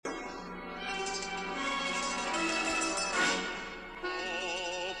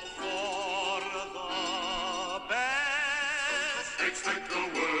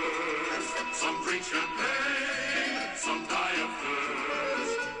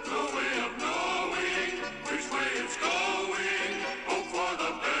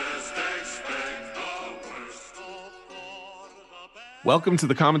Welcome to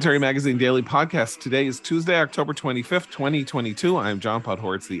the Commentary Magazine Daily Podcast. Today is Tuesday, October 25th, 2022. I'm John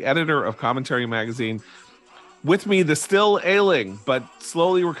Podhoretz, the editor of Commentary Magazine. With me, the still ailing but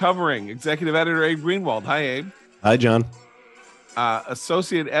slowly recovering executive editor Abe Greenwald. Hi, Abe. Hi, John.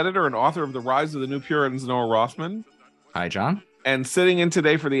 Associate editor and author of The Rise of the New Puritans, Noah Rothman. Hi, John. And sitting in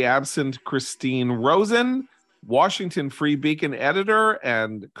today for the absent Christine Rosen, Washington Free Beacon editor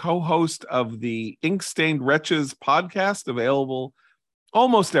and co-host of the Ink-Stained Wretches podcast, available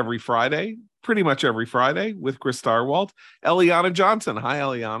almost every Friday, pretty much every Friday, with Chris Starwalt. Eliana Johnson. Hi,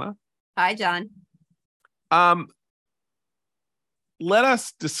 Eliana. Hi, John. Let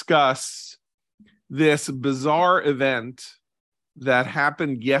us discuss this bizarre event that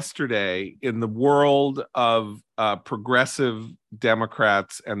happened yesterday in the world of progressive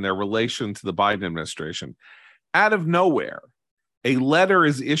Democrats and their relation to the Biden administration. Out of nowhere, a letter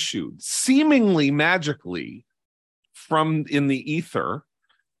is issued, seemingly magically, from in the ether,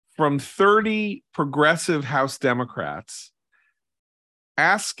 from 30 progressive House Democrats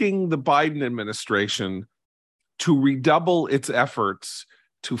asking the Biden administration to redouble its efforts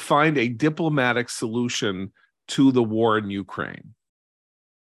to find a diplomatic solution to the war in Ukraine.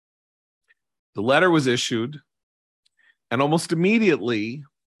 The letter was issued, and almost immediately,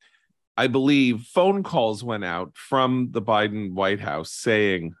 I believe, phone calls went out from the Biden White House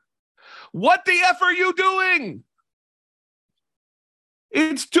saying, "What the F are you doing?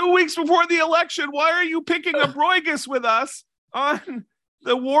 It's 2 weeks before the election. Why are you picking up Roigus with us on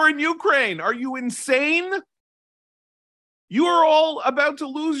the war in Ukraine? Are you insane? You are all about to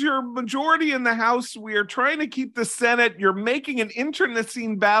lose your majority in the House. We are trying to keep the Senate. You're making an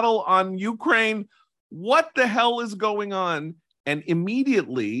internecine battle on Ukraine. What the hell is going on?" And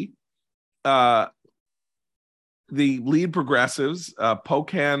immediately, the lead progressives,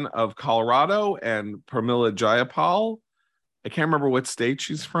 Pocan of Colorado and Pramila Jayapal, I can't remember what state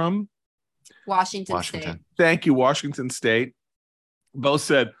she's from. Washington State. Thank you, Washington State. Both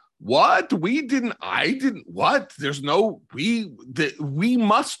said, "What? I didn't, what? We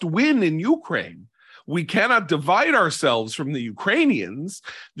must win in Ukraine. We cannot divide ourselves from the Ukrainians.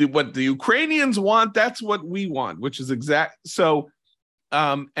 What the Ukrainians want, that's what we want," which is exact. So,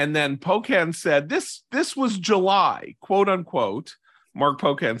 and then Pocan said, this was July, quote unquote. Mark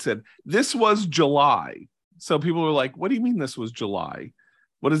Pocan said, "This was July." So people were like, "What do you mean this was July?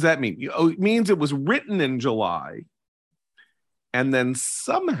 What does that mean?" It means it was written in July. And then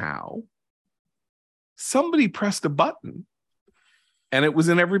somehow somebody pressed a button and it was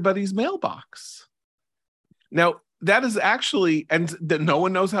in everybody's mailbox. Now, that is actually, and that no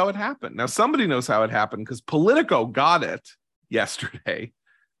one knows how it happened. Now, somebody knows how it happened because Politico got it yesterday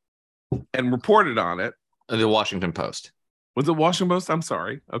and reported on it. The Washington Post. Was it Washington Post? I'm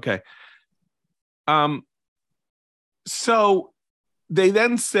sorry. Okay. So they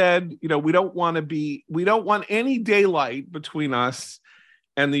then said, we don't want any daylight between us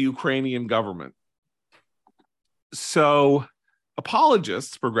and the Ukrainian government. So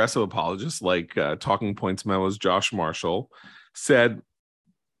apologists, progressive apologists like Talking Points Memo's Josh Marshall said,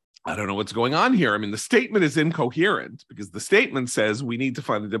 "I don't know what's going on here. I mean, the statement is incoherent because the statement says we need to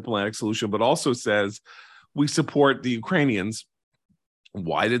find a diplomatic solution, but also says we support the Ukrainians.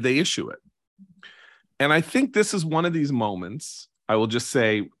 Why did they issue it?" And I think this is one of these moments, I will just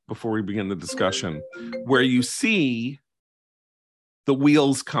say before we begin the discussion, where you see the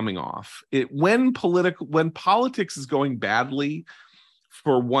wheels coming off. When politics is going badly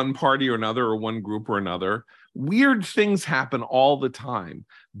for one party or another, or one group or another, weird things happen all the time.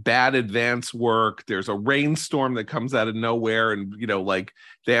 Bad advance work. There's a rainstorm that comes out of nowhere, and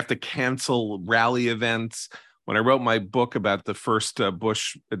they have to cancel rally events. When I wrote my book about the first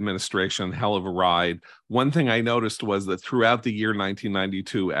Bush administration, Hell of a Ride, one thing I noticed was that throughout the year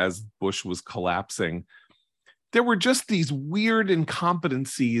 1992, as Bush was collapsing, there were just these weird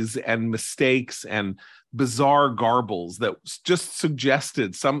incompetencies and mistakes and bizarre garbles that just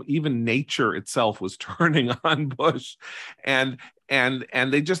suggested even nature itself was turning on Bush. And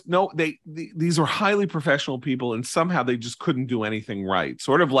they just know these are highly professional people, and somehow they just couldn't do anything right.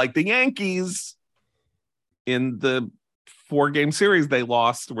 Sort of like the Yankees in the 4-game series they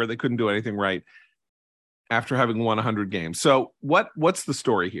lost, where they couldn't do anything right after having won 100 games. So what's the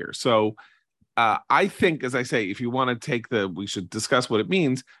story here? So I think, as I say, if you want to we should discuss what it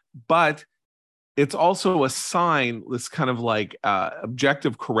means, but it's also a sign, this kind of like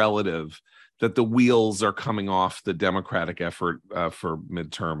objective correlative, that the wheels are coming off the Democratic effort for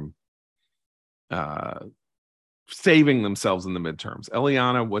midterm, saving themselves in the midterms.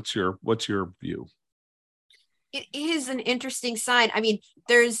 Eliana, what's your view? It is an interesting sign. I mean,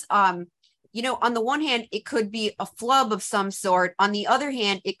 there's on the one hand, it could be a flub of some sort. On the other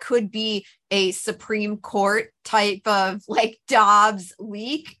hand, it could be a Supreme Court type of like Dobbs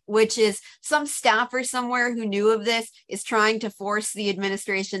leak, which is some staffer somewhere who knew of this is trying to force the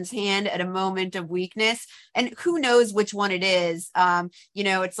administration's hand at a moment of weakness. And who knows which one it is.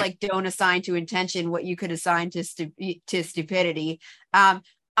 It's like don't assign to intention what you could assign to stupidity.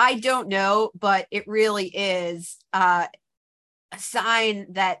 I don't know, but it really is a sign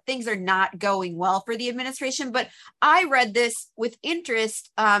that things are not going well for the administration. But I read this with interest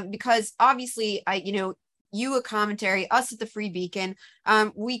because obviously, you a commentary, us at the Free Beacon,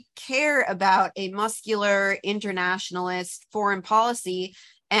 we care about a muscular internationalist foreign policy.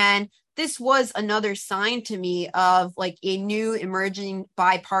 And this was another sign to me of like a new emerging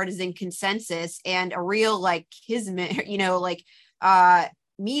bipartisan consensus and a real like kismet,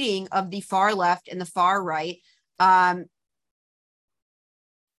 meeting of the far left and the far right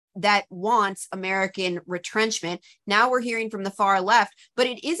that wants American retrenchment. Now we're hearing from the far left, but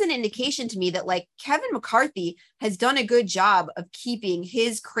it is an indication to me that like Kevin McCarthy has done a good job of keeping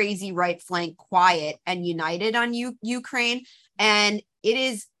his crazy right flank quiet and united on Ukraine. And it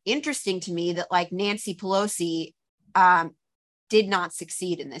is interesting to me that like Nancy Pelosi did not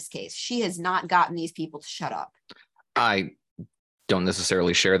succeed in this case. She has not gotten these people to shut up. I don't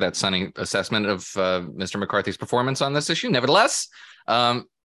necessarily share that sunny assessment of Mr. McCarthy's performance on this issue. Nevertheless,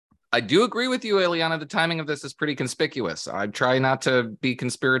 I do agree with you, Eliana. The timing of this is pretty conspicuous. I try not to be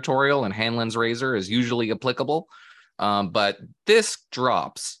conspiratorial, and Hanlon's razor is usually applicable. But this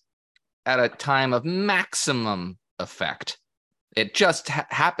drops at a time of maximum effect. It just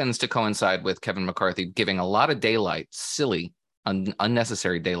happens to coincide with Kevin McCarthy giving a lot of daylight, silly,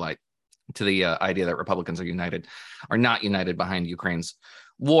 unnecessary daylight, to the idea that Republicans are not united behind Ukraine's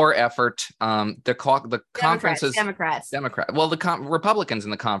war effort. The conferences, Democrats. Well, the Republicans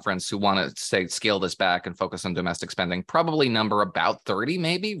in the conference who want to scale this back and focus on domestic spending probably number about 30,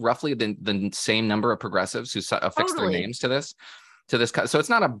 maybe roughly the same number of progressives who affixed their names to this. So it's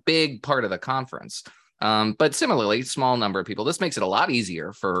not a big part of the conference. But similarly, small number of people. This makes it a lot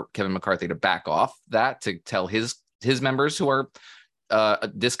easier for Kevin McCarthy to back off that, to tell his members who are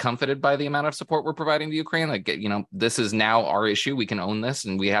discomfited by the amount of support we're providing to Ukraine. Like, this is now our issue. We can own this,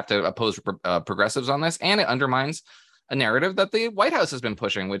 and we have to oppose progressives on this. And it undermines a narrative that the White House has been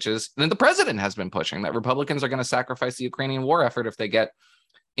pushing, which is, and the president has been pushing, that Republicans are going to sacrifice the Ukrainian war effort if they get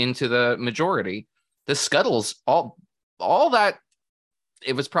into the majority. This scuttles all that.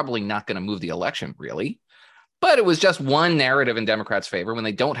 It was probably not going to move the election, really. But it was just one narrative in Democrats' favor when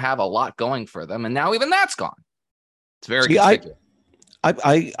they don't have a lot going for them. And now even that's gone. It's very conspicuous.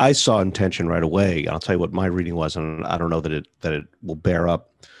 I saw intention right away. I'll tell you what my reading was, and I don't know that it will bear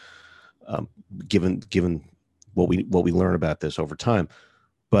up, given what we learn about this over time.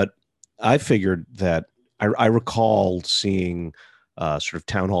 But I figured that I recall seeing sort of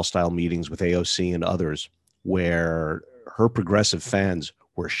town hall style meetings with AOC and others where her progressive fans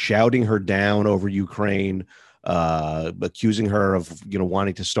were shouting her down over Ukraine, accusing her of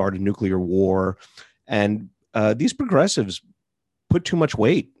wanting to start a nuclear war, and these progressives put too much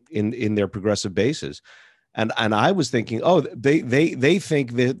weight in their progressive bases, and I was thinking, oh, they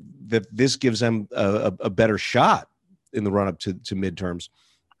think that this gives them a better shot in the run up to midterms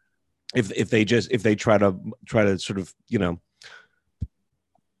if they try to sort of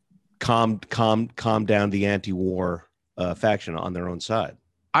calm down the anti-war faction on their own side.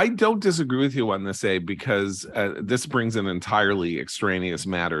 I don't disagree with you on this, Abe, because this brings in entirely extraneous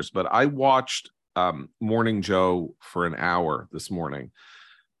matters. But I watched Morning Joe for an hour this morning,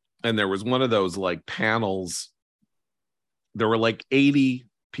 and there was one of those like panels. There were like 80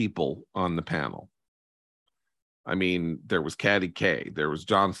 people on the panel. I mean, there was Caddy Kay, there was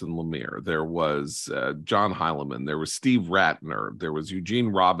Jonathan Lemire, there was John Heilemann, there was Steve Ratner, there was Eugene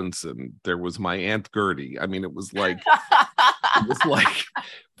Robinson, there was my Aunt Gertie. I mean, it was like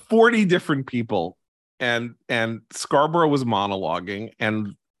 40 different people, and Scarborough was monologuing,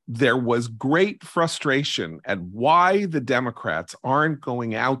 and there was great frustration at why the Democrats aren't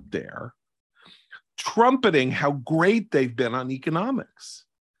going out there trumpeting how great they've been on economics.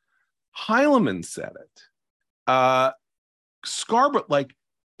 Heilemann said it. Scarborough,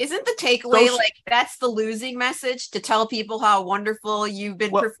 isn't the takeaway that's the losing message, to tell people how wonderful you've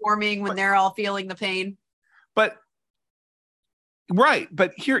been performing when they're all feeling the pain? But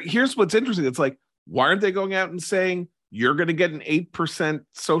here's what's interesting. It's like, why aren't they going out and saying you're going to get an 8%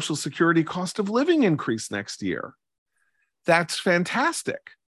 Social Security cost of living increase next year? That's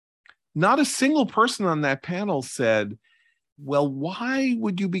fantastic. Not a single person on that panel said, well, why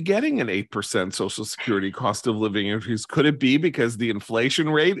would you be getting an 8% Social Security cost of living increase? Could it be because the inflation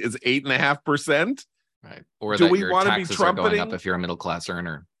rate is 8.5%? Right. Or Do that we your want to be taxes are going up trumpeting? if you're a middle class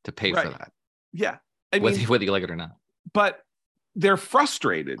earner to pay for Right. that, Yeah. I mean, whether you like it or not. but they're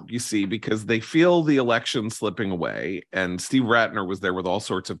frustrated, you see, because they feel the election slipping away. And Steve Ratner was there with all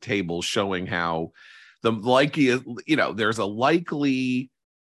sorts of tables showing how the there's a likely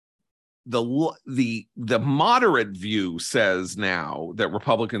the moderate view says now that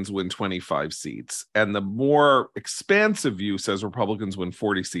Republicans win 25 seats, and the more expansive view says Republicans win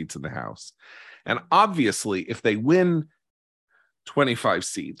 40 seats in the House. And obviously, if they win 25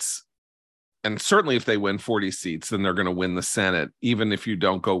 seats, and certainly if they win 40 seats, then they're going to win the Senate, even if you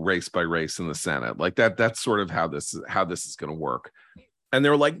don't go race by race in the Senate. Like that's sort of how this is going to work. And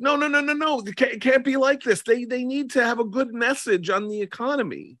they're like, no, it can't be like this. They need to have a good message on the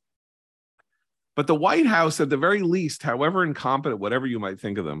economy. But the White House, at the very least, however incompetent, whatever you might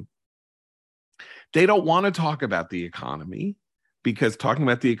think of them, they don't want to talk about the economy, because talking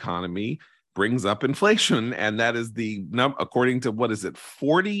about the economy brings up inflation. And that is according to, what is it,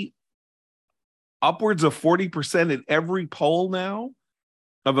 upwards of 40% in every poll now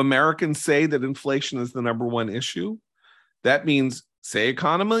of Americans say that inflation is the number one issue. That means, say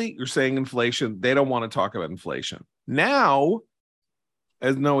economy, you're saying inflation. They don't want to talk about inflation. Now,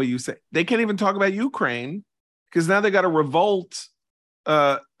 as Noah, you say, they can't even talk about Ukraine, because now they got a revolt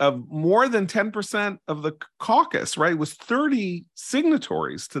of more than 10% of the caucus, right? It was 30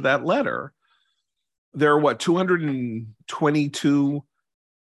 signatories to that letter. There are 222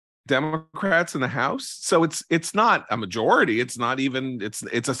 Democrats in the House. So it's not a majority. It's not even, it's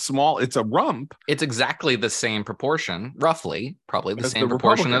a rump. It's exactly the same proportion, roughly, probably the As same the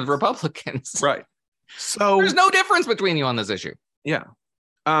proportion of Republicans. Right. So there's no difference between you on this issue. Yeah.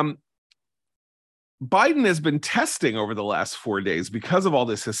 Biden has been testing over the last 4 days, because of all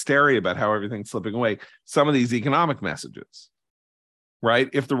this hysteria about how everything's slipping away, some of these economic messages, right?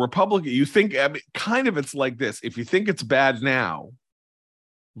 If the Republican, you think, kind of, it's like this: if you think it's bad now,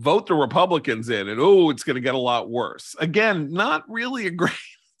 vote the Republicans in, and it's going to get a lot worse. Again, not really a great,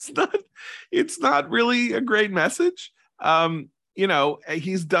 it's not really a great message.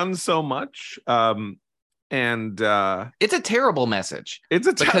 He's done so much. And it's a terrible message. It's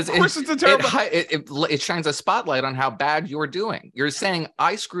a terrible. It shines a spotlight on how bad you're doing. You're saying,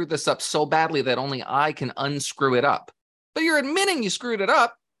 I screwed this up so badly that only I can unscrew it up. But you're admitting you screwed it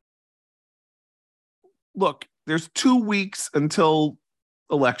up. Look, there's 2 weeks until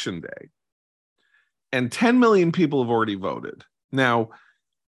Election Day, and 10 million people have already voted. Now,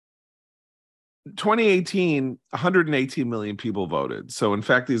 2018, 118 million people voted. So, in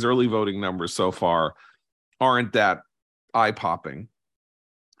fact, these early voting numbers so far aren't that eye-popping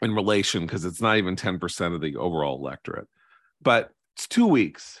in relation, because it's not even 10% of the overall electorate. But it's 2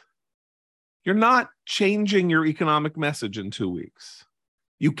 weeks. You're not changing your economic message in 2 weeks.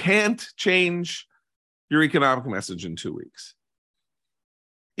 You can't change your economic message in 2 weeks.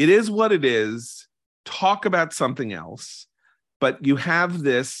 It is what it is. Talk about something else. But you have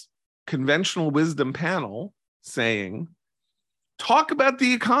this conventional wisdom panel saying, talk about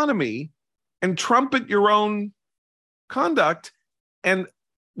the economy and trumpet your own conduct. And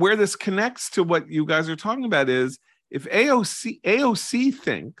where this connects to what you guys are talking about is, if AOC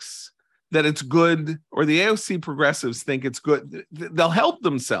thinks that it's good, or the AOC progressives think it's good, they'll help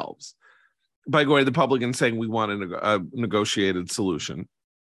themselves by going to the public and saying, we want a negotiated solution.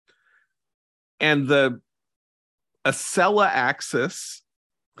 And the Acela axis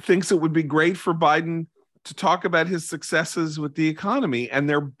thinks it would be great for Biden to talk about his successes with the economy, and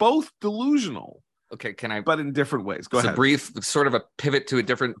they're both delusional. Okay, but in different ways. Go ahead. A brief sort of a pivot to a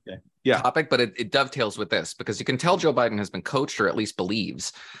different topic, but it dovetails with this, because you can tell Joe Biden has been coached, or at least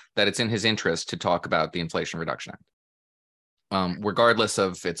believes that it's in his interest to talk about the Inflation Reduction Act. Regardless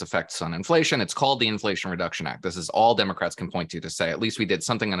of its effects on inflation, it's called the Inflation Reduction Act. This is all Democrats can point to say, at least we did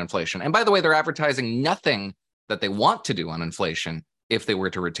something on inflation. And by the way, they're advertising nothing that they want to do on inflation if they were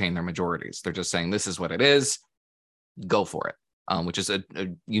to retain their majorities. They're just saying, this is what it is, go for it, which is a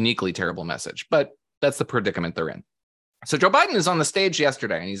uniquely terrible message. But that's the predicament they're in. So Joe Biden is on the stage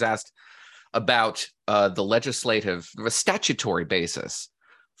yesterday, and he's asked about the statutory basis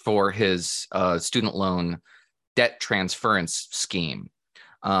for his student loan debt transference scheme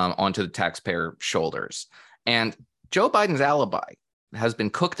onto the taxpayer shoulders. And Joe Biden's alibi has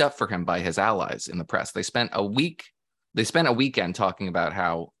been cooked up for him by his allies in the press. They spent a weekend talking about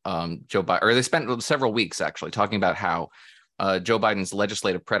how they spent several weeks actually talking about how Joe Biden's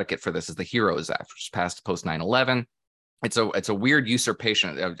legislative predicate for this is the HEROES Act, which was passed post 9/11. It's a weird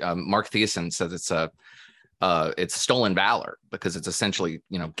usurpation. Mark Thiessen says it's a it's stolen valor, because it's essentially,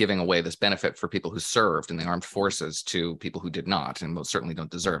 giving away this benefit for people who served in the armed forces to people who did not, and most certainly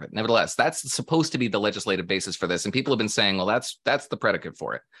don't deserve it. Nevertheless, that's supposed to be the legislative basis for this. And people have been saying, well, that's the predicate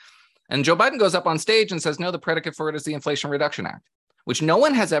for it. And Joe Biden goes up on stage and says, no, the predicate for it is the Inflation Reduction Act, which no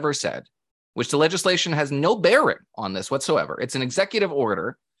one has ever said, which the legislation has no bearing on this whatsoever. It's an executive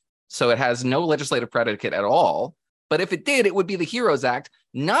order, so it has no legislative predicate at all. But if it did, it would be the HEROES Act,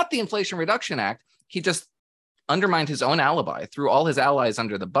 not the Inflation Reduction Act. He just undermined his own alibi, threw all his allies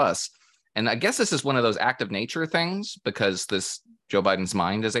under the bus. And I guess this is one of those act of nature things, because Joe Biden's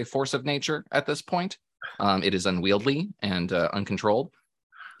mind is a force of nature at this point. It is unwieldy and uncontrolled.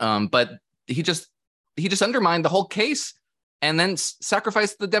 But he just undermined the whole case, and then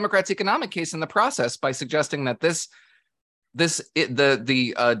sacrificed the Democrats' economic case in the process by suggesting that the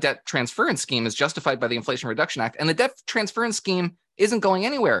debt transference scheme is justified by the Inflation Reduction Act, and the debt transference scheme isn't going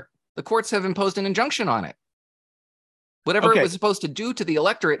anywhere. The courts have imposed an injunction on it. Whatever it was supposed to do to the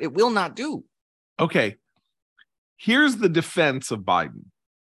electorate, it will not do. Okay. Here's the defense of Biden.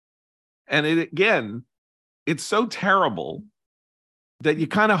 And it's so terrible that you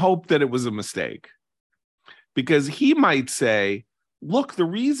kind of hope that it was a mistake. Because he might say, look, the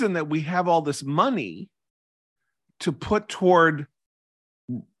reason that we have all this money to put toward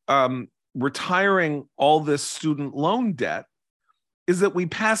retiring all this student loan debt is that we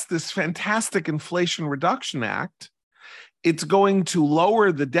passed this fantastic Inflation Reduction Act. It's going to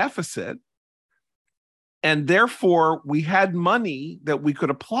lower the deficit, and therefore we had money that we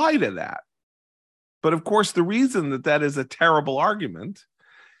could apply to that. But of course, the reason that is a terrible argument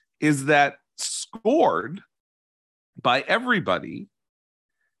is that, scored by everybody,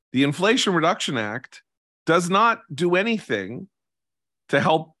 the Inflation Reduction Act does not do anything to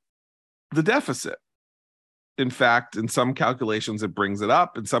help the deficit. In fact, in some calculations, it brings it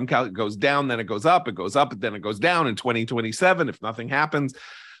up. In some it goes down, then it goes up, and then it goes down in 2027 if nothing happens.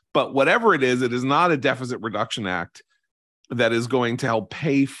 But whatever it is not a deficit reduction act that is going to help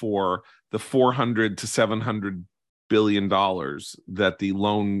pay for the $400 to $700 billion that the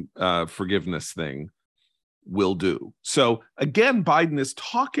loan forgiveness thing will do. So again, Biden is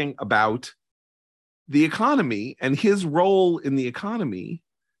talking about the economy and his role in the economy,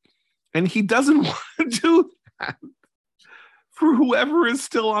 and he doesn't want to do that for whoever is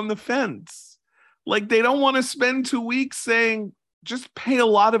still on the fence. Like, they don't want to spend 2 weeks saying, just pay a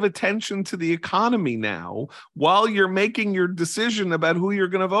lot of attention to the economy now while you're making your decision about who you're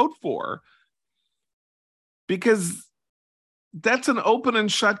going to vote for. Because that's an open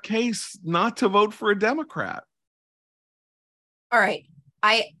and shut case not to vote for a Democrat. All right.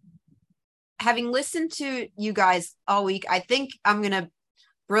 Having listened to you guys all week, I think I'm going to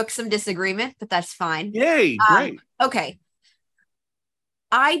brook some disagreement, but that's fine. Yay, great. Okay.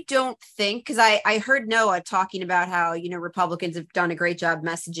 I don't think, because I heard Noah talking about how, Republicans have done a great job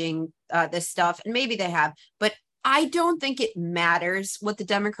messaging this stuff, and maybe they have, but I don't think it matters what the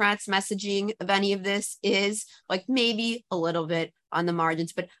Democrats' messaging of any of this is, like maybe a little bit on the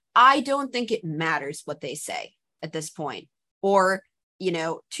margins, but I don't think it matters what they say at this point, or,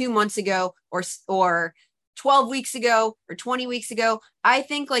 2 months ago, or 12 weeks ago, or 20 weeks ago. I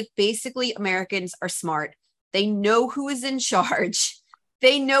think basically Americans are smart. They know who is in charge.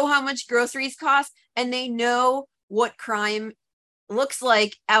 They know how much groceries cost, and they know what crime looks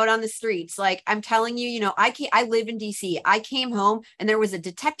like out on the streets. Like, I'm telling you, I live in DC. I came home and there was a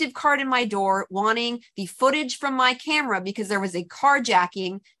detective card in my door wanting the footage from my camera because there was a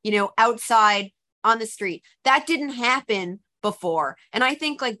carjacking, outside on the street. That didn't happen before. And I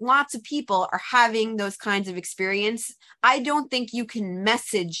think lots of people are having those kinds of experience. I don't think you can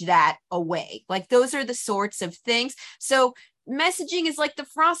message that away. Those are the sorts of things. So messaging is like the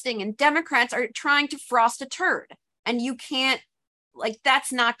frosting, and Democrats are trying to frost a turd, and you can't,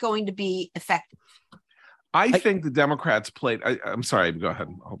 that's not going to be effective. I think the Democrats played. I'm sorry, go ahead.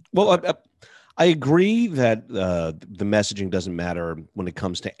 I agree that the messaging doesn't matter when it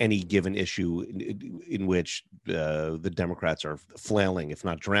comes to any given issue in which the Democrats are flailing, if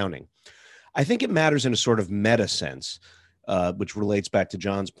not drowning. I think it matters in a sort of meta sense, which relates back to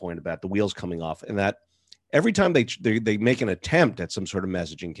John's point about the wheels coming off, and that every time they make an attempt at some sort of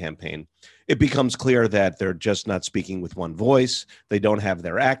messaging campaign, it becomes clear that they're just not speaking with one voice. They don't have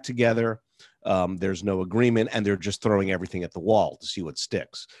their act together. There's no agreement, and they're just throwing everything at the wall to see what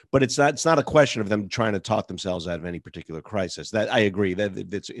sticks. But it's not a question of them trying to talk themselves out of any particular crisis. That I agree that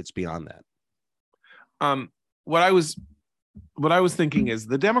it's beyond that. What I was thinking is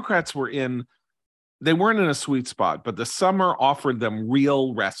the Democrats weren't in a sweet spot, but the summer offered them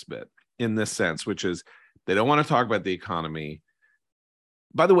real respite in this sense, which is they don't want to talk about the economy.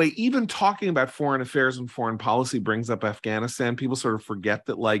 by the way, even talking about foreign affairs and foreign policy brings up Afghanistan. People sort of forget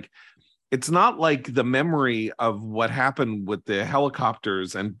that, like, it's not like the memory of what happened with the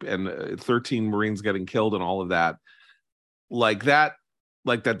helicopters and 13 Marines getting killed and all of that,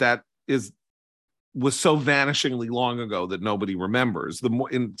 that was so vanishingly long ago that nobody remembers. The more,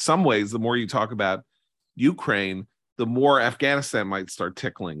 in some ways, the more you talk about Ukraine, the more Afghanistan might start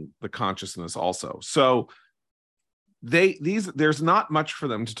tickling the consciousness also. So there's not much for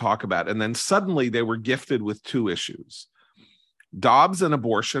them to talk about. And then suddenly they were gifted with two issues: Dobbs and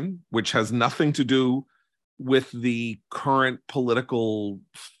abortion, which has nothing to do with the current political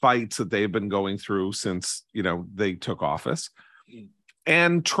fights that they've been going through since, they took office,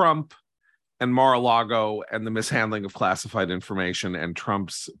 and Trump and Mar-a-Lago and the mishandling of classified information and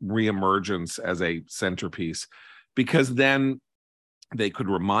Trump's reemergence as a centerpiece, because then they could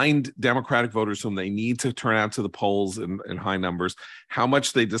remind Democratic voters whom they need to turn out to the polls in high numbers how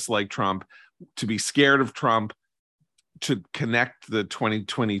much they dislike Trump, to be scared of Trump, to connect the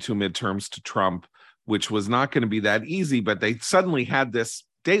 2022 midterms to Trump, which was not going to be that easy, but they suddenly had this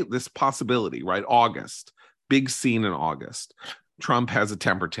date, this possibility, right? August, big scene in August. Trump has a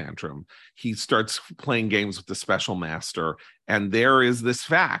temper tantrum. He starts playing games with the special master. And there is this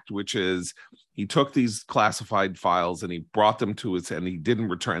fact, which is he took these classified files and he brought them to us and he didn't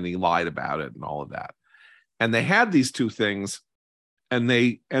return, and he lied about it and all of that. And they had these two things, and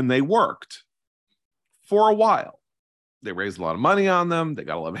they worked for a while. They raised a lot of money on them. They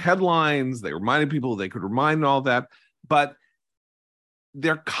got a lot of headlines. They reminded people they could remind all that. But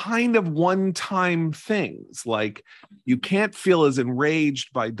they're kind of one-time things. Like, you can't feel as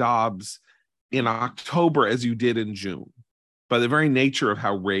enraged by Dobbs in October as you did in June, by the very nature of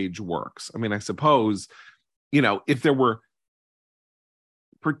how rage works. I mean, I suppose, if there were,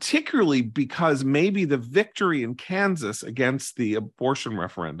 particularly because maybe the victory in Kansas against the abortion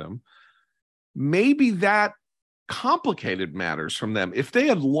referendum, maybe that complicated matters from them. If they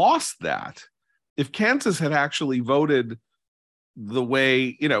had lost that, if Kansas had actually voted the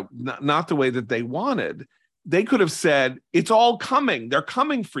way, not the way that they wanted, they could have said, it's all coming. They're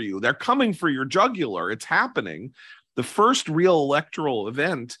coming for you. They're coming for your jugular. It's happening. The first real electoral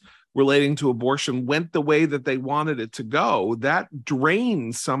event relating to abortion went the way that they wanted it to go. That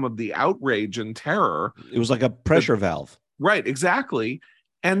drained some of the outrage and terror. It was like a pressure valve. Right, exactly.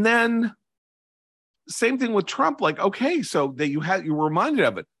 And then same thing with Trump. Like, okay, so that you were reminded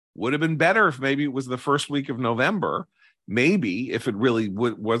of it. Would have been better if maybe it was the first week of November. Maybe if it really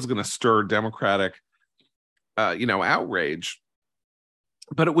was going to stir Democratic, outrage,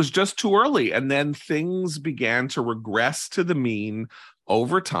 but it was just too early. And then things began to regress to the mean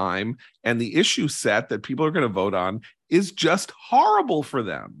over time. And the issue set that people are going to vote on is just horrible for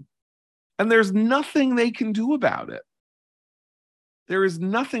them. And there's nothing they can do about it. There is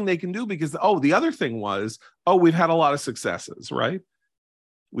nothing they can do because, the other thing was, we've had a lot of successes, right?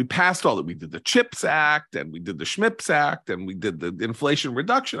 We passed all that. We did the CHIPS Act and we did the Schmips Act and we did the Inflation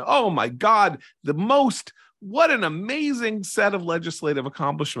Reduction. Oh my God, what an amazing set of legislative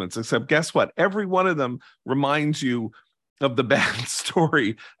accomplishments. Except guess what? Every one of them reminds you of the bad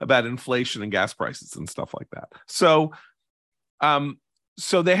story about inflation and gas prices and stuff like that. So,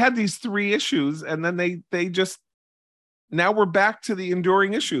 so they had these three issues, and then they just, now we're back to the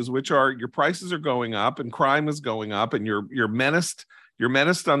enduring issues, which are your prices are going up and crime is going up and you're menaced. You're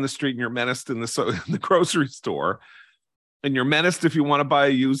menaced on the street and you're menaced in the grocery store, and you're menaced if you want to buy a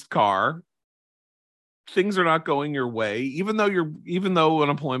used car. Things are not going your way, even though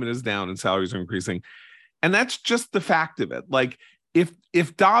unemployment is down and salaries are increasing. And that's just the fact of it. Like,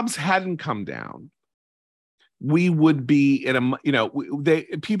 if Dobbs hadn't come down, we would be in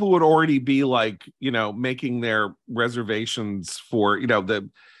people would already be like, making their reservations for, the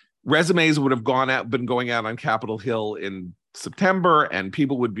resumes would have been going out on Capitol Hill in September, and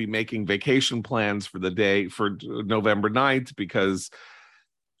people would be making vacation plans for November 9th because,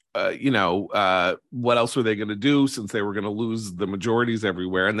 what else were they going to do since they were going to lose the majorities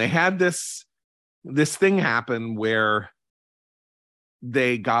everywhere? And they had this thing happen where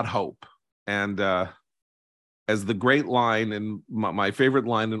they got hope. And as the great line, and my favorite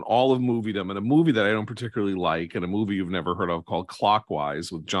line in all of moviedom, and a movie that I don't particularly like, and a movie you've never heard of called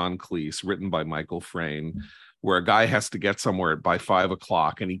Clockwise with John Cleese, written by Michael Frayn, where a guy has to get somewhere by 5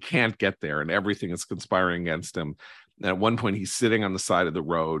 o'clock and he can't get there and everything is conspiring against him. And at one point he's sitting on the side of the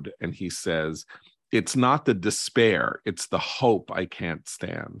road and he says, "It's not the despair, it's the hope I can't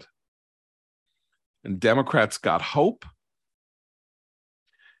stand." And Democrats got hope,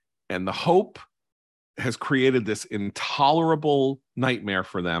 and the hope has created this intolerable nightmare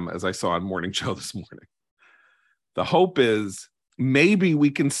for them, as I saw on Morning Joe this morning. The hope is, maybe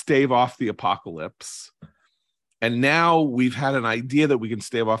we can stave off the apocalypse. And now we've had an idea that we can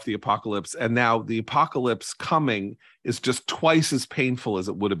stave off the apocalypse. And now the apocalypse coming is just twice as painful as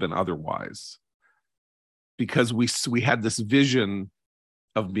it would have been otherwise. Because we had this vision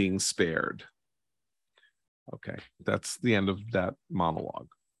of being spared. Okay, that's the end of that monologue,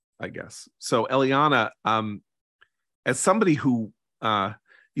 I guess. So Eliana, as somebody who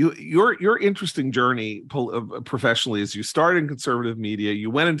your interesting journey professionally is you started in conservative media,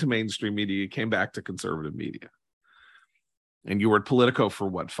 you went into mainstream media, you came back to conservative media. And you were at Politico for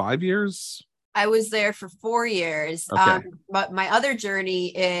what, 5 years? I was there for 4 years. Okay. But my other journey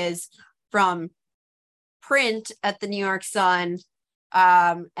is from print at the New York Sun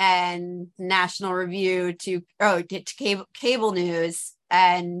and National Review to cable news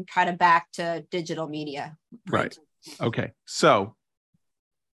and kind of back to digital media. Right. Okay. So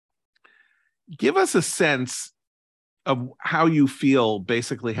give us a sense of how you feel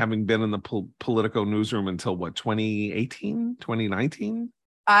basically having been in the Politico newsroom until what, 2018, 2019?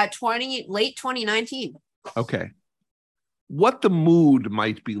 Late 2019. Okay. What the mood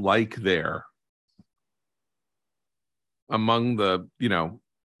might be like there among the,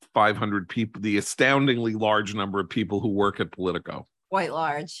 500 people, the astoundingly large number of people who work at Politico. Quite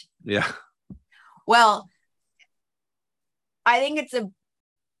large. Yeah. Well, I think it's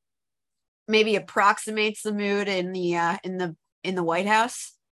maybe approximates the mood in the White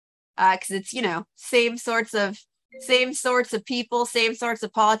House, because it's same sorts of people, same sorts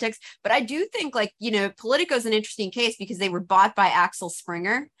of politics. But I do think Politico is an interesting case because they were bought by Axel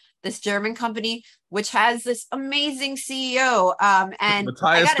Springer, this German company, which has this amazing CEO, and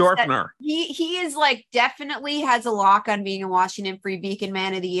Matthias Dorfner. He is definitely has a lock on being a Washington Free Beacon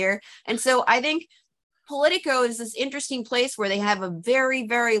Man of the Year, and so I think Politico is this interesting place where they have a very,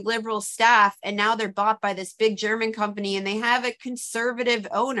 very liberal staff, and now they're bought by this big German company and they have a conservative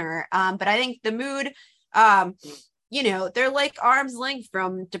owner. But I think the mood, they're like arm's length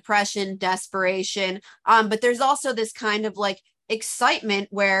from depression, desperation. But there's also this kind of excitement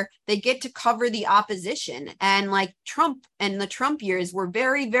where they get to cover the opposition, and Trump and the Trump years were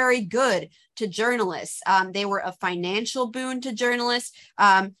very, very good to journalists. They were a financial boon to journalists.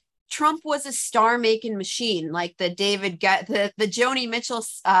 Trump was a star-making machine, like the Joni Mitchell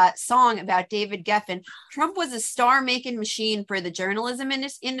song about David Geffen. Trump was a star-making machine for the journalism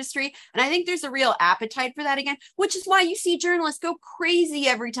industry, and I think there's a real appetite for that again, which is why you see journalists go crazy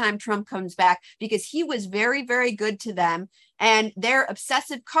every time Trump comes back, because he was very, very good to them, and their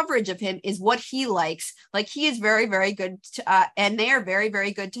obsessive coverage of him is what he likes. He is very, very good, and they are very,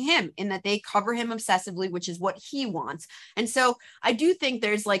 very good to him in that they cover him obsessively, which is what he wants. And so I do think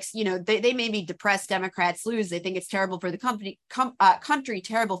there's they may be depressed Democrats lose. They think it's terrible for the country,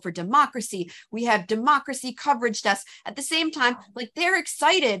 terrible for democracy. We have democracy coverage desks. At the same time, they're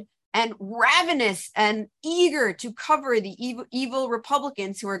excited and ravenous and eager to cover the evil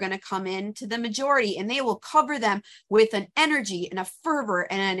Republicans who are going to come into the majority, and they will cover them with an energy and a fervor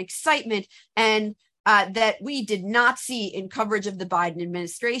and an excitement and that we did not see in coverage of the Biden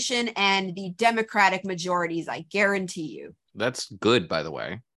administration and the Democratic majorities. I guarantee you. That's good, by the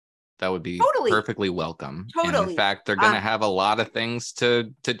way. That would be perfectly welcome. Totally. And in fact, they're going to have a lot of things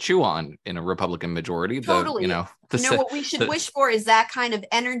to chew on in a Republican majority. Totally. What we should wish for is that kind of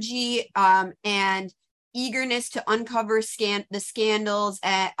energy and eagerness to uncover the scandals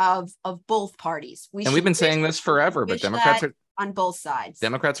of both parties. We've been saying this forever, but Democrats are on both sides.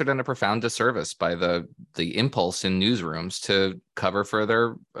 Democrats are done a profound disservice by the impulse in newsrooms to cover for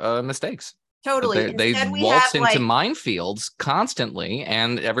their mistakes. Totally. They waltz into minefields constantly,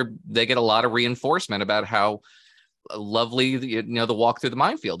 and they get a lot of reinforcement about how lovely the walk through the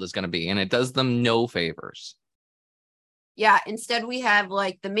minefield is going to be, and it does them no favors. Yeah. Instead, we have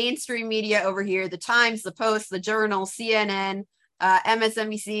the mainstream media over here: the Times, the Post, the Journal, CNN,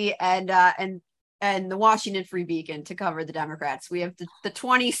 MSNBC, and the Washington Free Beacon to cover the Democrats. We have the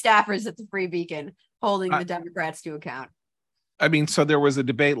 20 staffers at the Free Beacon holding the Democrats to account. I mean, so there was a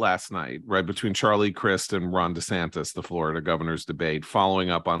debate last night, right, between Charlie Crist and Ron DeSantis, the Florida governor's debate,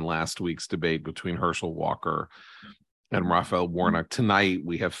 following up on last week's debate between Herschel Walker and Raphael Warnock. Tonight,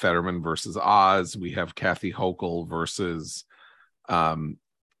 we have Fetterman versus Oz. We have Kathy Hochul versus Lee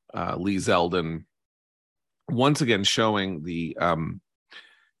Zeldin. Once again, showing the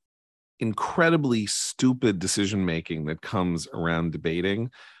incredibly stupid decision-making that comes around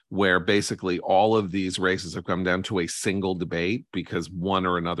debating, where basically all of these races have come down to a single debate because one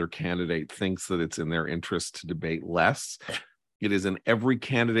or another candidate thinks that it's in their interest to debate less. It is in every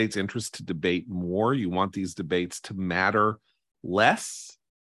candidate's interest to debate more. You want these debates to matter less.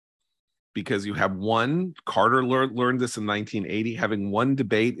 because you have one. Carter learned this in 1980. Having one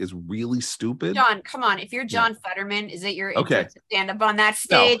debate is really stupid. John, come on. If you're John Fetterman, is it your interest to stand up on that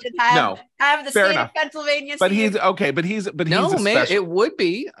stage and have the state of Pennsylvania? But he's okay. But he's it would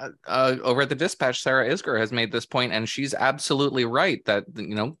be over at the Dispatch. Sarah Isgur has made this point, and she's absolutely right that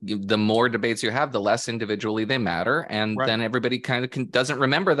the more debates you have, the less individually they matter, and then everybody kind of doesn't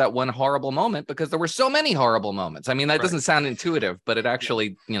remember that one horrible moment because there were so many horrible moments. I mean, that doesn't sound intuitive, but it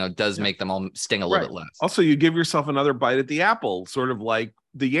actually does make them all sting a little bit less. Also, you give yourself another bite at the apple, sort of like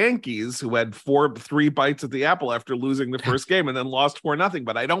the Yankees, who had 3 bites at the apple after losing the first game and then lost 4-0.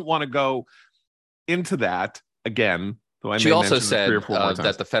 But I don't want to go into that again. Though she also said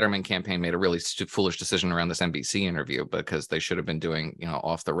that the Fetterman campaign made a really foolish decision around this NBC interview because they should have been doing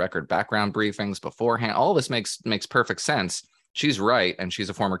off the record background briefings beforehand. All this makes perfect sense. She's right, and she's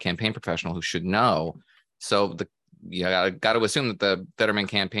a former campaign professional who should know. So I got to assume that the Fetterman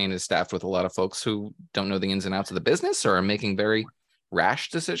campaign is staffed with a lot of folks who don't know the ins and outs of the business or are making very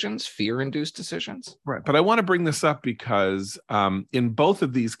rash decisions, fear-induced decisions. Right. But I want to bring this up because in both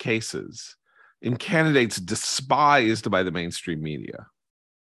of these cases, in candidates despised by the mainstream media,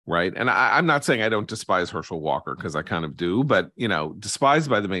 right? And I'm not saying I don't despise Herschel Walker, because I kind of do, but, despised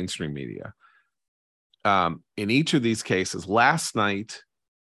by the mainstream media. In each of these cases, last night,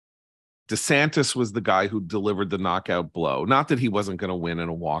 DeSantis was the guy who delivered the knockout blow. Not that he wasn't going to win in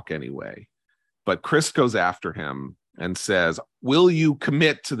a walk anyway, but Crist goes after him and says, will you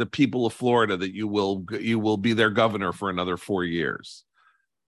commit to the people of Florida that you will be their governor for another 4 years?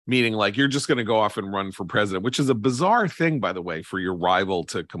 Meaning, like, you're just going to go off and run for president, which is a bizarre thing, by the way, for your rival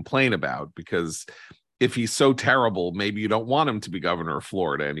to complain about, because if he's so terrible, maybe you don't want him to be governor of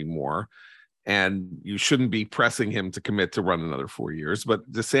Florida anymore. And you shouldn't be pressing him to commit to run another 4 years. But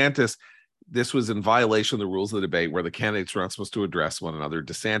DeSantis, this was in violation of the rules of the debate where the candidates were not supposed to address one another.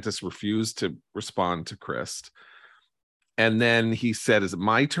 DeSantis refused to respond to Crist. And then he said, is it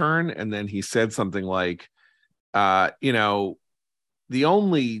my turn? And then he said something like, the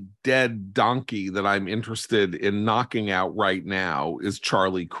only dead donkey that I'm interested in knocking out right now is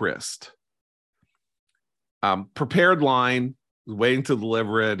Charlie Crist. Prepared line, waiting to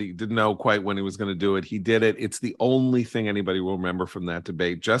deliver it. He didn't know quite when he was going to do it. He did it. It's the only thing anybody will remember from that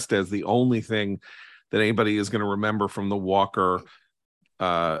debate, just as the only thing that anybody is going to remember from the Walker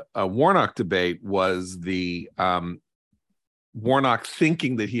Warnock debate was the Warnock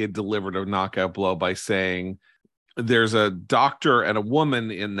thinking that he had delivered a knockout blow by saying, there's a doctor and a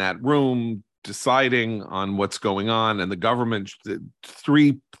woman in that room deciding on what's going on, and the government,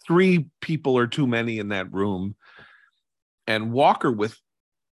 three people are too many in that room. And Walker, with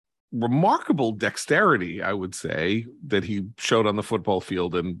remarkable dexterity, I would say, that he showed on the football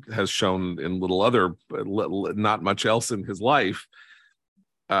field and has shown in not much else in his life,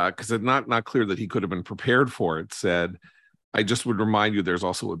 because it's not clear that he could have been prepared for it, said, I just would remind you, there's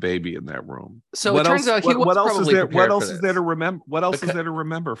also a baby in that room. So it turns out he was probably prepared for this. What else is there to remember? What else is there to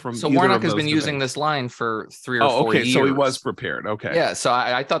remember from? So Warnock has been using this line for 3 or 4 years. So he was prepared. Okay. Yeah. So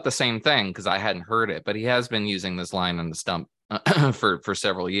I thought the same thing because I hadn't heard it, but he has been using this line on the stump for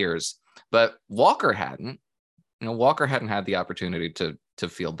several years. But Walker hadn't. Walker hadn't had the opportunity to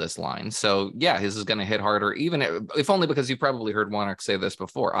field this line. So yeah, his is going to hit harder, even if only because you probably heard Warnock say this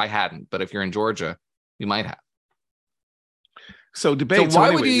before. I hadn't, but if you're in Georgia, you might have. So debate. So why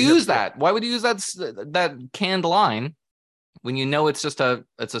would you use that? Why would you use that canned line when you know it's a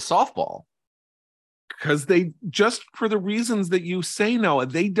softball? Because they, just for the reasons that you say, Noah,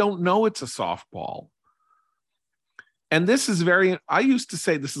 they don't know it's a softball. And this is I used to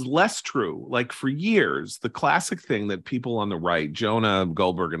say this is less true. Like for years, the classic thing that people on the right, Jonah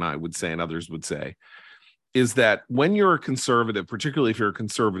Goldberg and I would say, and others would say, is that when you're a conservative, particularly if you're a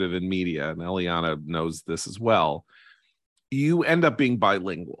conservative in media, and Eliana knows this as well, you end up being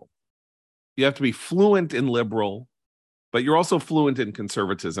bilingual. You have to be fluent in liberal, but you're also fluent in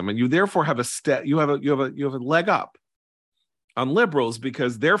conservatism, and you therefore have you have a leg up on liberals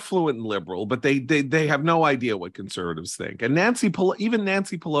because they're fluent in liberal, but they have no idea what conservatives think. And even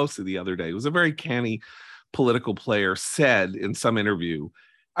Nancy Pelosi the other day, who was a very canny political player, said in some interview,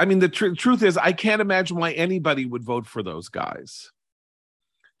 I mean, the truth is, I can't imagine why anybody would vote for those guys.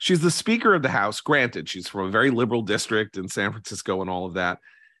 She's the Speaker of the House. Granted, she's from a very liberal district in San Francisco and all of that.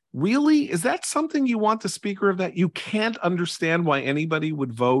 Really? Is that something you want the Speaker of that? You can't understand why anybody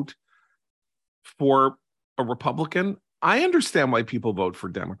would vote for a Republican? I understand why people vote for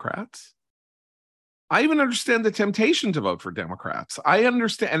Democrats. I even understand the temptation to vote for Democrats. I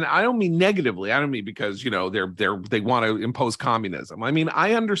understand, and I don't mean negatively. I don't mean because, they want to impose communism. I mean,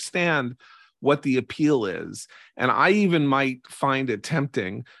 I understand what the appeal is. And I even might find it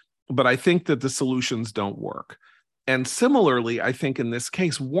tempting but I think that the solutions don't work. And similarly, I think in this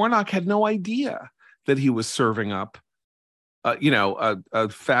case, Warnock had no idea that he was serving up, a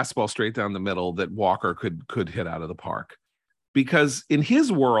fastball straight down the middle that Walker could hit out of the park. Because in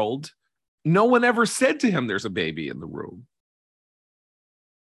his world, no one ever said to him, there's a baby in the room.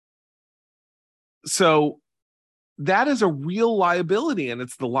 So that is a real liability, and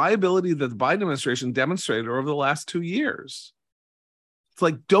it's the liability that the Biden administration demonstrated over the last 2 years. It's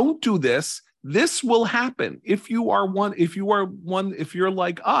like, don't do this. This will happen. If you're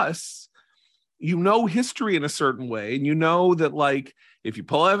like us, you know history in a certain way, and you know that, like, if you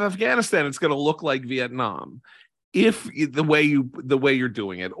pull out of Afghanistan, it's going to look like Vietnam. If the way you're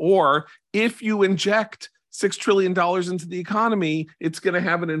doing it, or if you inject $6 trillion into the economy, it's going to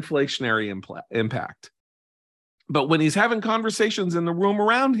have an inflationary impact. But when he's having conversations in the room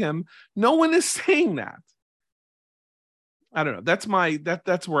around him, no one is saying that. I don't know. That's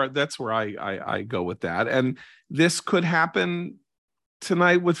where I go with that. And this could happen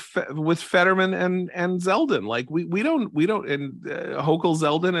tonight with Fetterman and Zeldin. Like we don't and Hochul,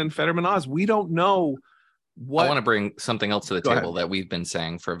 Zeldin, and Fetterman Oz. We don't know what. I want to bring something else to the table that we've been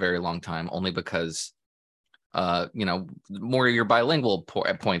saying for a very long time, only because more of your bilingual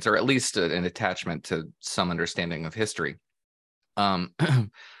points, or at least an attachment to some understanding of history.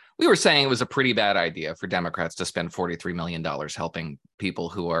 We were saying it was a pretty bad idea for Democrats to spend $43 million helping people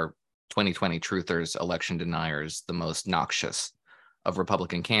who are 2020 truthers, election deniers, the most noxious of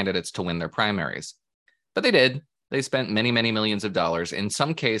Republican candidates to win their primaries. But they did. They spent many, many millions of dollars, in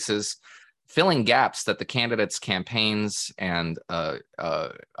some cases filling gaps that the candidates' campaigns and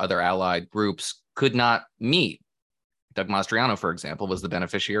other allied groups could not meet. Doug Mastriano, for example, was the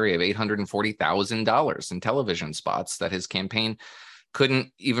beneficiary of $840,000 in television spots that his campaign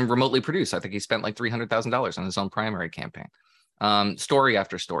couldn't even remotely produce. I think he spent like $300,000 on his own primary campaign. Story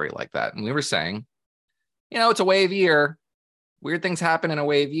after story like that. And we were saying, it's a wave year. Weird things happen in a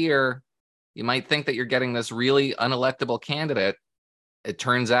wave year. You might think that you're getting this really unelectable candidate. It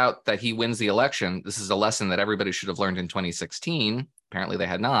turns out that he wins the election. This is a lesson that everybody should have learned in 2016. Apparently they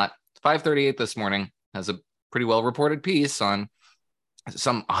had not. 538 this morning has a pretty well reported piece on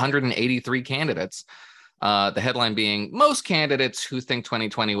some 183 candidates. The headline being, most candidates who think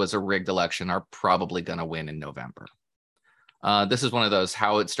 2020 was a rigged election are probably going to win in November. This is one of those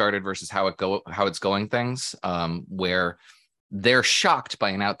how it started versus how it's going things, where they're shocked by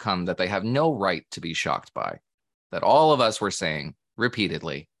an outcome that they have no right to be shocked by, that all of us were saying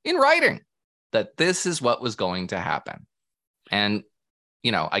repeatedly in writing that this is what was going to happen. And,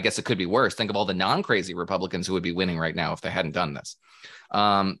 I guess it could be worse. Think of all the non-crazy Republicans who would be winning right now if they hadn't done this.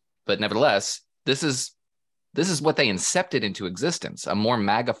 But nevertheless, this is what they incepted into existence, a more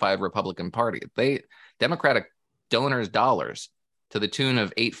magnified Republican Party. Democratic donors' dollars to the tune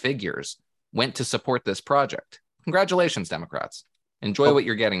of 8 figures went to support this project. Congratulations, Democrats. Enjoy what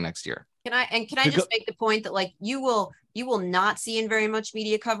you're getting next year. Can I just make the point that, like, you will not see in very much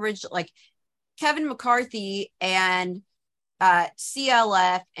media coverage, like Kevin McCarthy and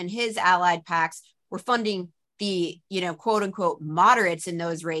CLF and his allied PACs were funding the, quote unquote moderates in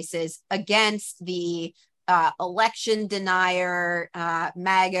those races against the election denier,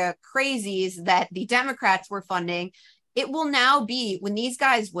 MAGA crazies that the Democrats were funding. It will now be, when these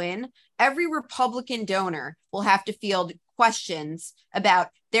guys win, every Republican donor will have to field questions about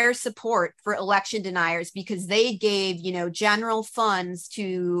their support for election deniers because they gave, general funds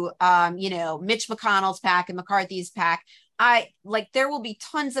to, Mitch McConnell's PAC and McCarthy's PAC. There will be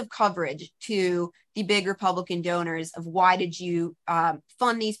tons of coverage to the big Republican donors of why did you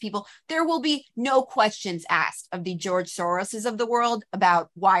fund these people. There will be no questions asked of the George Soroses of the world about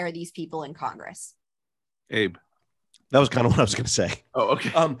why are these people in Congress. Abe. That was kind of what I was going to say. Oh,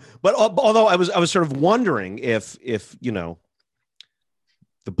 okay. But although I was sort of wondering if the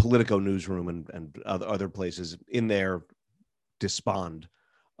Politico newsroom and other places in their despond,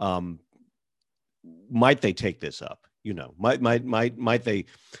 might they take this up? Might they,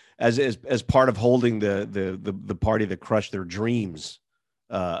 as part of holding the party that crushed their dreams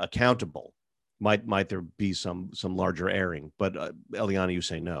accountable? Might there be some larger airing? But Eliana, you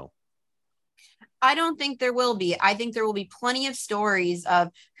say no. I don't think there will be. I think there will be plenty of stories of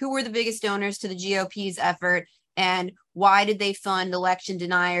who were the biggest donors to the GOP's effort and why did they fund election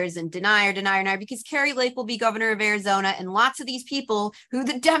deniers and denier, because Kari Lake will be governor of Arizona and lots of these people who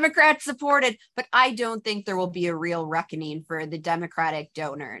the Democrats supported. But I don't think there will be a real reckoning for the Democratic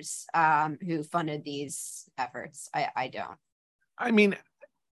donors who funded these efforts. I don't. I mean,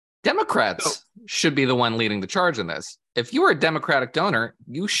 Democrats should be the one leading the charge in this. If you are a Democratic donor,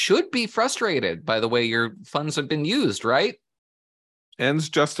 you should be frustrated by the way your funds have been used, right? ends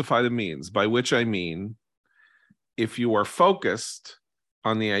justify the means, by which I mean, if you are focused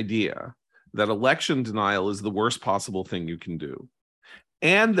on the idea that election denial is the worst possible thing you can do,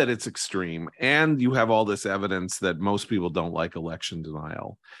 and that it's extreme, and you have all this evidence that most people don't like election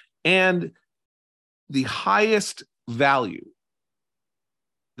denial, and the highest value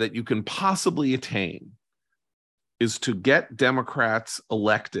that you can possibly attain is to get Democrats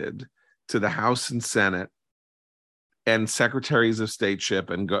elected to the House and Senate and secretaries of stateship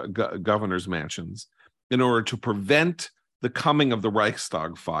and governors' mansions in order to prevent the coming of the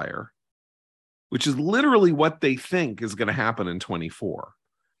Reichstag fire, which is literally what they think is going to happen in 24.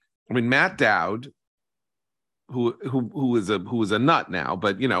 I mean, Matt Dowd, who is a nut now,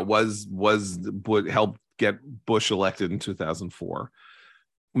 but would help get Bush elected in 2004.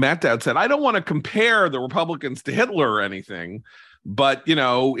 Matt Dowd said, "I don't want to compare the Republicans to Hitler or anything, but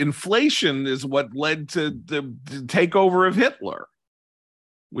inflation is what led to the takeover of Hitler,"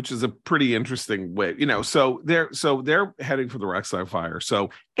 which is a pretty interesting way. So they're heading for the Reichstag fire. So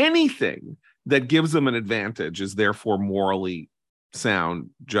anything that gives them an advantage is therefore morally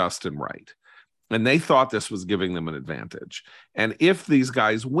sound, just, and right. And they thought this was giving them an advantage. And if these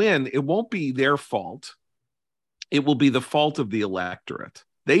guys win, it won't be their fault. It will be the fault of the electorate.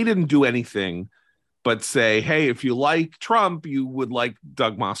 They didn't do anything but say, hey, if you like Trump, you would like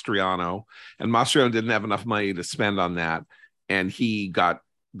Doug Mastriano. And Mastriano didn't have enough money to spend on that. And he got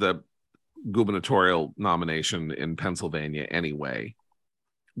the gubernatorial nomination in Pennsylvania anyway.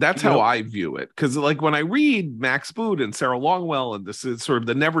 That's how I view it. Because when I read Max Boot and Sarah Longwell, and this is sort of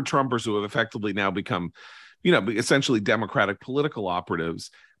the never Trumpers who have effectively now become, essentially Democratic political operatives,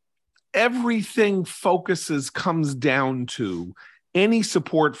 everything comes down to any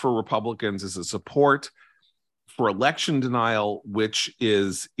support for Republicans is a support for election denial, which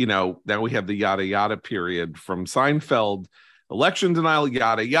is, now we have the yada yada period from Seinfeld, election denial,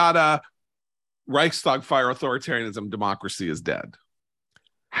 yada yada, Reichstag fire, authoritarianism, democracy is dead.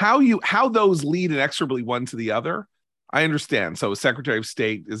 How those lead inexorably one to the other, I understand. So a Secretary of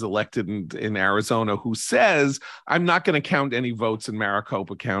State is elected in Arizona who says, I'm not going to count any votes in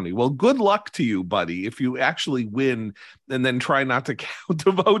Maricopa County. Well, good luck to you, buddy, if you actually win and then try not to count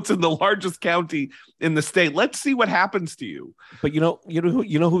the votes in the largest county in the state. Let's see what happens to you. But you know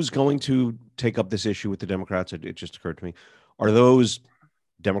who's going to take up this issue with the Democrats? It just occurred to me. Are those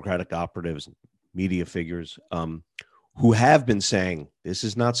Democratic operatives, media figures, who have been saying this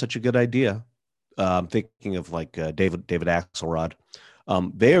is not such a good idea? I'm thinking of David Axelrod.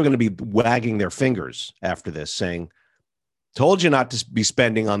 They are going to be wagging their fingers after this, saying, "Told you not to be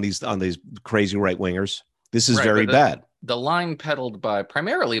spending on these crazy right wingers. This is very bad." The line peddled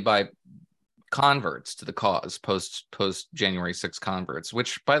primarily by converts to the cause, post January 6th converts,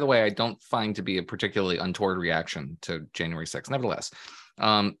 which, by the way, I don't find to be a particularly untoward reaction to January 6th. Nevertheless,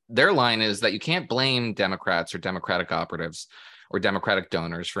 their line is that you can't blame Democrats or Democratic operatives or Democratic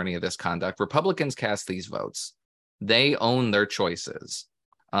donors for any of this conduct. Republicans cast these votes. They own their choices.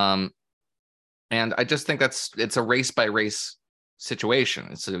 And I just think it's a race by race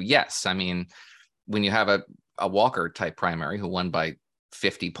situation. So yes, I mean, when you have a Walker type primary who won by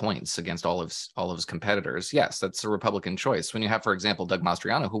 50 points against all of his competitors, yes, that's a Republican choice. When you have, for example, Doug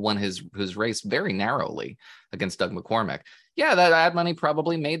Mastriano, who won his race very narrowly against Doug McCormick, yeah, that ad money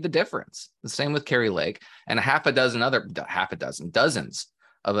probably made the difference. The same with Kari Lake and dozens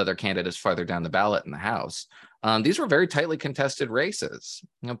of other candidates farther down the ballot in the House. These were very tightly contested races.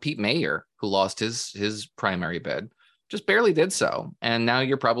 Pete Mayer, who lost his primary bid, just barely did so. And now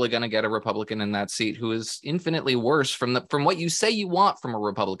you're probably going to get a Republican in that seat who is infinitely worse from what you say you want from a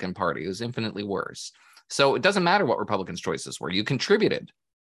Republican Party, who's infinitely worse. So it doesn't matter what Republicans' choices were. You contributed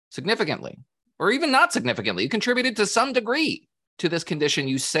significantly, or even not significantly. You contributed to some degree to this condition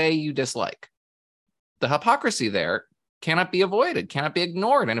you say you dislike. The hypocrisy there cannot be avoided, cannot be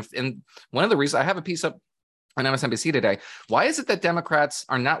ignored. And one of the reasons, I have a piece up on MSNBC today, why is it that Democrats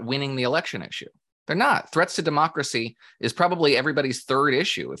are not winning the election issue? They're not. Threats to democracy is probably everybody's third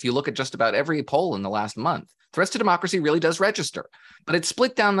issue. If you look at just about every poll in the last month, threats to democracy really does register, but it's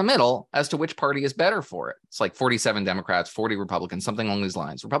split down the middle as to which party is better for it. It's like 47 Democrats, 40 Republicans, something along these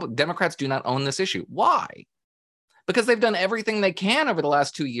lines. Democrats do not own this issue. Why? Because they've done everything they can over the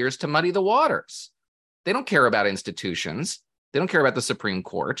last 2 years to muddy the waters. They don't care about institutions. They don't care about the Supreme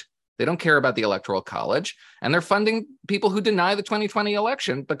Court. They don't care about the Electoral College, and they're funding people who deny the 2020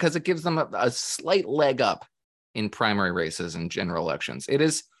 election because it gives them a slight leg up in primary races and general elections. It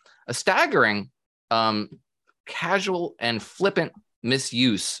is a staggering, casual and flippant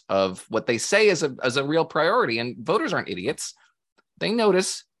misuse of what they say is a real priority. And voters aren't idiots. They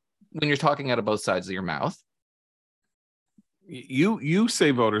notice when you're talking out of both sides of your mouth. You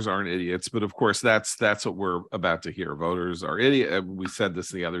say voters aren't idiots, but of course that's what we're about to hear. Voters are idiot. We said this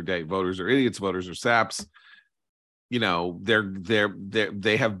the other day. Voters are idiots. Voters are saps. You know,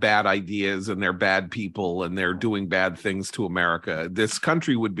 they have bad ideas and they're bad people and they're doing bad things to America. This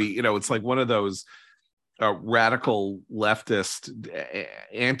country would be, you know, it's like one of those radical leftist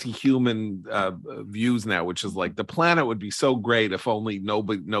anti-human views now, which is like the planet would be so great if only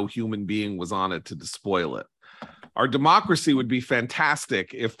no human being was on it to despoil it. Our democracy would be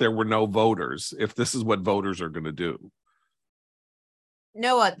fantastic if there were no voters, if this is what voters are going to do.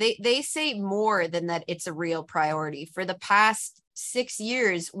 Noah, they say more than that it's a real priority. For the past 6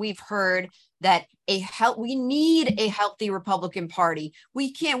 years, we've heard that we need a healthy Republican Party.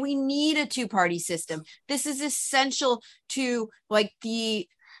 We need a two-party system. This is essential to like the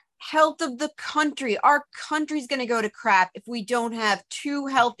health of the country. Our country's going to go to crap if we don't have two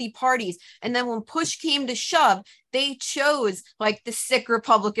healthy parties. And then when push came to shove, they chose like the sick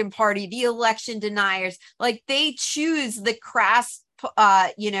Republican Party, the election deniers, like they choose the crass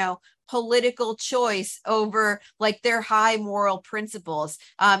political choice over like their high moral principles.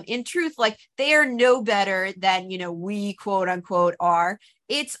 In truth, like they are no better than, we quote unquote are.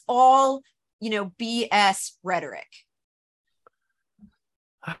 It's all, BS rhetoric.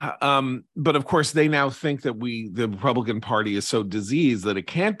 But of course, they now think that the Republican Party is so diseased that it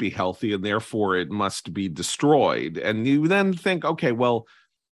can't be healthy and therefore it must be destroyed. And you then think, okay, well,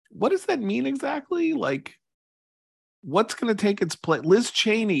 what does that mean exactly? Like, what's going to take its place? Liz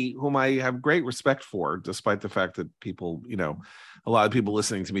Cheney, whom I have great respect for, despite the fact that people, a lot of people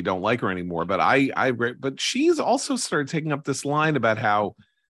listening to me don't like her anymore, but but she's also started taking up this line about how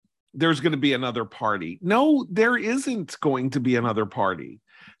there's going to be another party. No, there isn't going to be another party.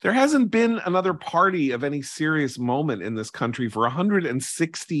 There hasn't been another party of any serious moment in this country for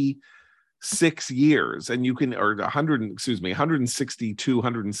 166 years, and 162,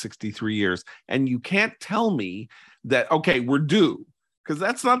 163 years, and you can't tell me that, okay, we're due, because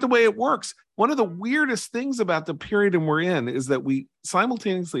that's not the way it works. One of the weirdest things about the period we're in is that we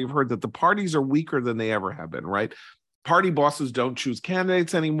simultaneously have heard that the parties are weaker than they ever have been, right? Party bosses don't choose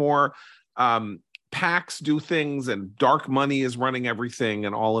candidates anymore. PACs do things and dark money is running everything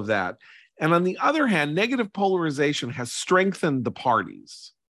and all of that. And on the other hand, negative polarization has strengthened the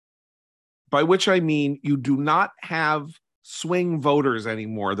parties, by which I mean you do not have swing voters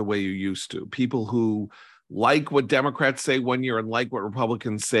anymore the way you used to. People who like what Democrats say one year and like what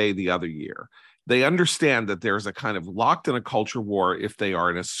Republicans say the other year. They understand that there's a kind of locked in a culture war if they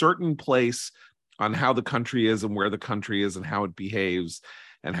are in a certain place on how the country is and where the country is and how it behaves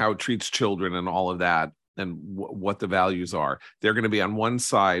and how it treats children and all of that and what the values are. They're going to be on one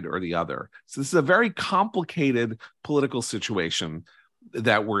side or the other. So this is a very complicated political situation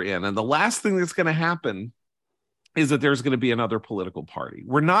that we're in. And the last thing that's going to happen is that there's going to be another political party.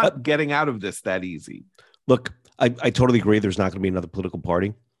 We're not getting out of this that easy. Look, I totally agree there's not going to be another political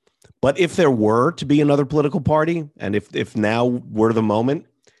party. But if there were to be another political party, and if now were the moment,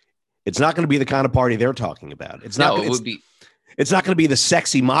 it's not going to be the kind of party they're talking about. It's not going to be the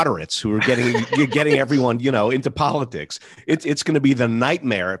sexy moderates who are getting everyone, into politics. It's going to be the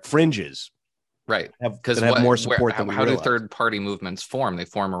nightmare at fringes. Right. Because have more support than we realize. How do third party movements form? They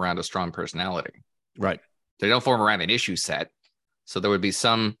form around a strong personality. Right. They don't form around an issue set. So there would be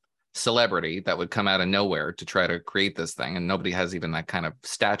some celebrity that would come out of nowhere to try to create this thing, and nobody has even that kind of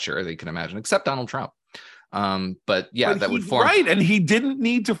stature that you can imagine, except Donald Trump. But that would form, right, and he didn't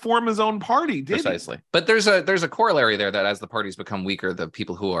need to form his own party, did precisely. He? But there's a corollary there that as the parties become weaker, the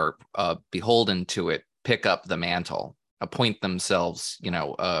people who are beholden to it pick up the mantle, appoint themselves,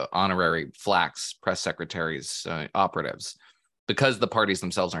 honorary flacks, press secretaries, operatives, because the parties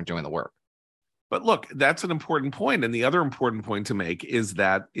themselves aren't doing the work. But look, that's an important point. And the other important point to make is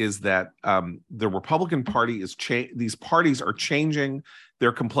that the Republican Party these parties are changing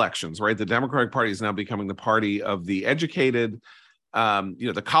their complexions, right? The Democratic Party is now becoming the party of the educated,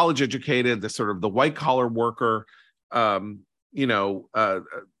 the college educated, the sort of the white collar worker, young,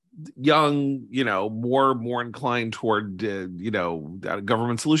 more inclined toward,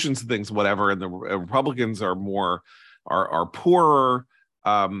 government solutions and things, whatever. And the Republicans are are poorer,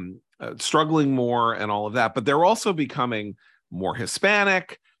 struggling more and all of that, but they're also becoming more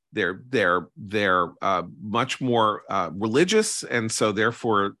Hispanic. They're much more religious, and so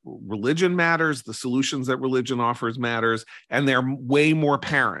therefore religion matters. The solutions that religion offers matters, and they're way more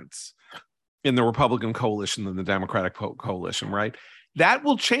parents in the Republican coalition than the Democratic coalition. Right? That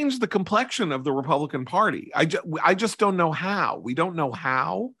will change the complexion of the Republican Party. I just don't know how. We don't know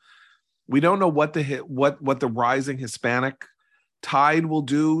how. We don't know what the rising Hispanic tide will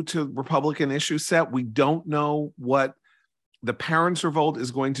do to Republican issue set. We don't know what the parents' revolt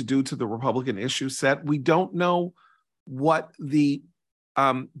is going to do to the Republican issue set. We don't know what the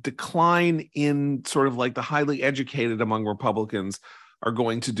decline in sort of like the highly educated among Republicans are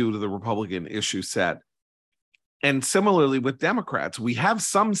going to do to the Republican issue set. And similarly with Democrats, we have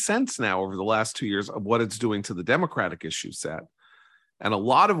some sense now over the last 2 years of what it's doing to the Democratic issue set. And a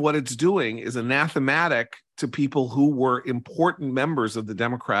lot of what it's doing is anathematic to people who were important members of the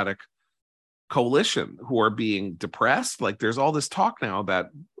Democratic coalition who are being depressed. Like there's all this talk now about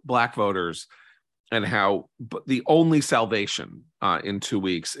Black voters and how the only salvation in 2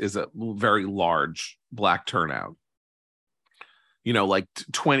 weeks is a very large Black turnout. You know, like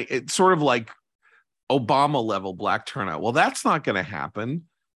 20, it's sort of like Obama level Black turnout. Well, that's not going to happen.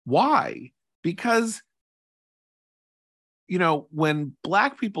 Why? Because, you know, when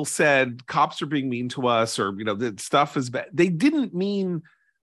Black people said cops are being mean to us, or, you know, that stuff is bad, they didn't mean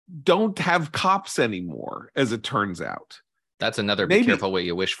don't have cops anymore, as it turns out. That's another be careful what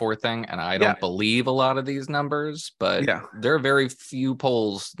you wish for thing. And I don't believe a lot of these numbers, but there are very few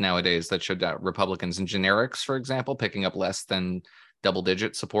polls nowadays that show that Republicans in generics, for example, picking up less than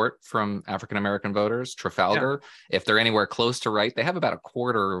double-digit support from African-American voters. Trafalgar, if they're anywhere close to right, they have about a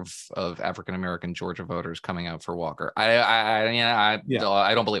quarter of African-American Georgia voters coming out for Walker. I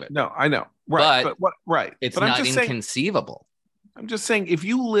don't believe it. No, I know. Right. But what, right. It's but not inconceivable. I'm just saying, if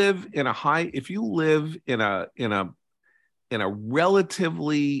you live in a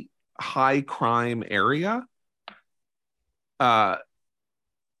relatively high crime area,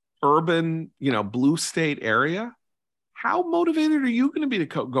 urban, you know, blue state area, how motivated are you going to be to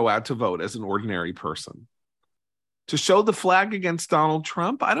go out to vote as an ordinary person? To show the flag against Donald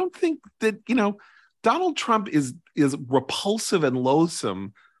Trump? I don't think that, you know, Donald Trump is repulsive and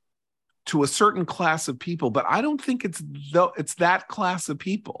loathsome to a certain class of people, but I don't think it's that class of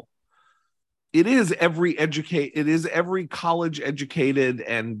people. It is every college educated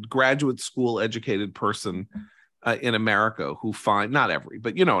and graduate school educated person in America who not every,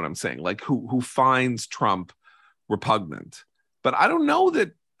 but you know what I'm saying, like who finds Trump repugnant. But I don't know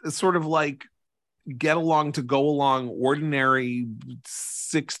that sort of like go along ordinary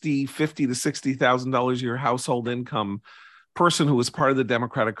 $50,000 to $60,000 a year household income person who is part of the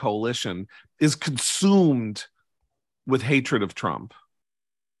Democratic coalition is consumed with hatred of Trump.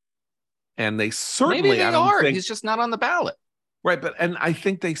 And they certainly, maybe they are. He's just not on the ballot. Right. And I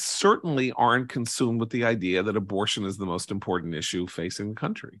think they certainly aren't consumed with the idea that abortion is the most important issue facing the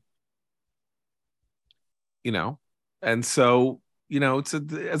country. You know, and so, you know,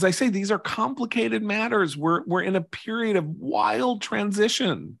 as I say, these are complicated matters. We're in a period of wild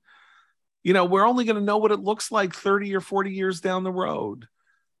transition. You know, we're only going to know what it looks like 30 or 40 years down the road.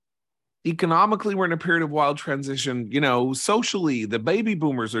 Economically, we're in a period of wild transition. You know, socially, the baby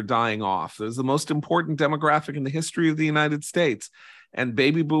boomers are dying off. There's the most important demographic in the history of the United States. And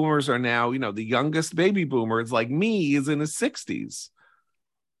baby boomers are now, you know, the youngest baby boomer, it's like me, is in his 60s.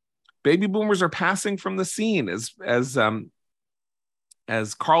 Baby boomers are passing from the scene, as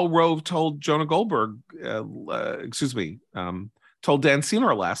Karl Rove told Jonah Goldberg, told Dan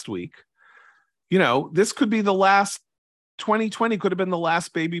Senor last week. You know, this could be the last. 2020 could have been the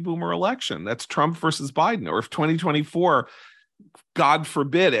last baby boomer election. That's Trump versus Biden. Or if 2024, God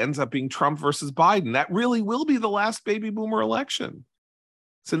forbid, ends up being Trump versus Biden, that really will be the last baby boomer election.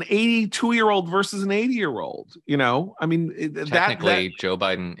 It's an 82-year-old versus an 80-year-old. You know, I mean, technically, Joe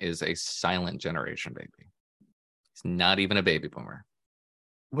Biden is a silent generation baby. He's not even a baby boomer.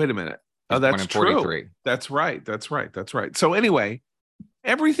 Wait a minute. Oh, that's true. That's right. So anyway,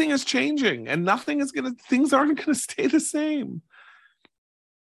 everything is changing, and things aren't going to stay the same.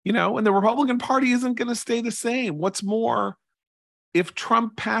 You know, and the Republican Party isn't going to stay the same. What's more, if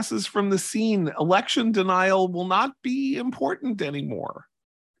Trump passes from the scene, election denial will not be important anymore.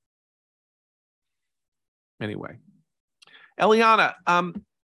 Anyway, Eliana,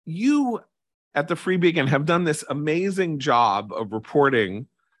 you at the Free Beacon have done this amazing job of reporting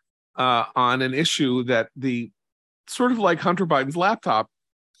on an issue that the sort of like Hunter Biden's laptop,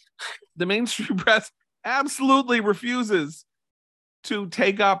 the mainstream press absolutely refuses to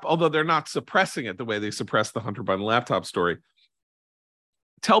take up, although they're not suppressing it the way they suppressed the Hunter Biden laptop story.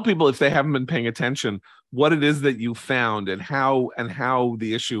 Tell people, if they haven't been paying attention, what it is that you found and how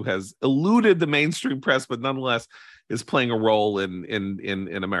the issue has eluded the mainstream press, but nonetheless is playing a role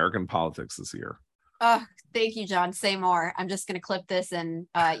in American politics this year. Thank you, John. Say more. I'm just going to clip this and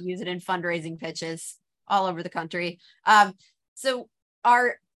use it in fundraising pitches all over the country. So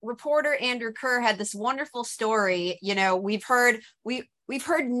our reporter Andrew Kerr had this wonderful story. You know, we've heard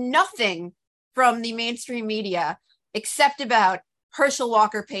nothing from the mainstream media except about Herschel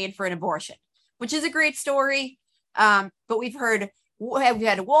Walker paid for an abortion, which is a great story. But we've had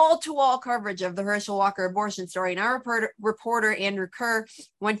wall-to-wall coverage of the Herschel Walker abortion story. And our reporter Andrew Kerr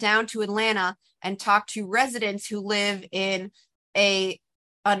went down to Atlanta and talked to residents who live in an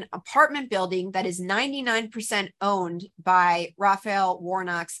apartment building that is 99% owned by Raphael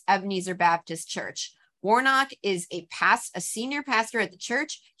Warnock's Ebenezer Baptist Church. Warnock is a senior pastor at the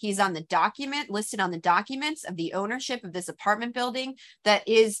church. He's on the listed on the documents of the ownership of this apartment building that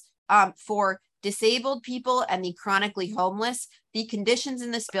is for disabled people and the chronically homeless. The conditions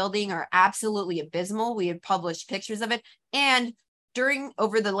in this building are absolutely abysmal. We have published pictures of it. And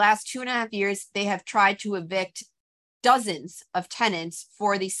over the last 2.5 years, they have tried to evict dozens of tenants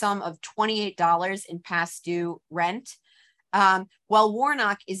for the sum of $28 in past due rent. While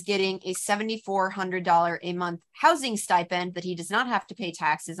Warnock is getting a $7,400 a month housing stipend that he does not have to pay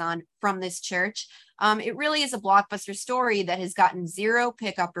taxes on from this church. It really is a blockbuster story that has gotten zero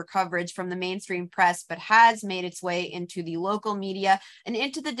pickup or coverage from the mainstream press, but has made its way into the local media and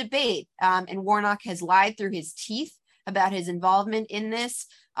into the debate. And Warnock has lied through his teeth about his involvement in this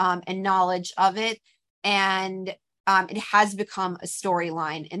and knowledge of it. And it has become a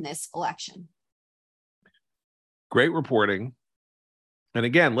storyline in this election. Great reporting. And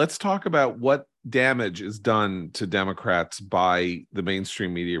again, let's talk about what damage is done to Democrats by the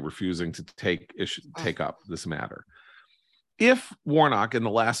mainstream media refusing to take up this matter. If Warnock in the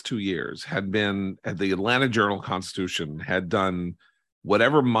last 2 years had been at the Atlanta Journal-Constitution, had done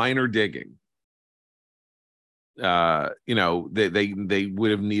whatever minor digging, they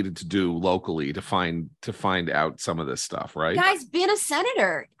would have needed to do locally to find out some of this stuff, right? Guy's been a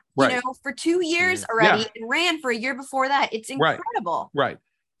senator. Right. For 2 years already, and ran for a year before that. It's incredible. Right.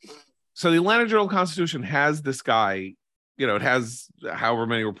 So the Atlanta Journal-Constitution has this guy, it has however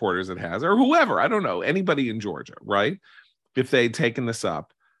many reporters it has, or whoever, I don't know, anybody in Georgia, right? If they'd taken this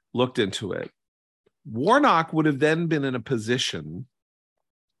up, looked into it, Warnock would have then been in a position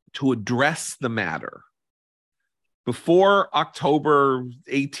to address the matter before October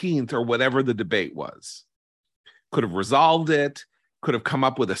 18th or whatever the debate was. Could have resolved it, could have come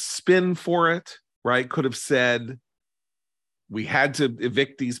up with a spin for it, right? Could have said, we had to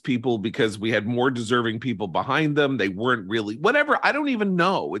evict these people because we had more deserving people behind them. They weren't really, whatever. I don't even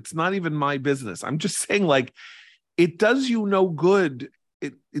know. It's not even my business. I'm just saying, it does you no good.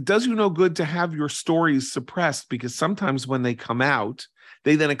 It does you no good to have your stories suppressed, because sometimes when they come out,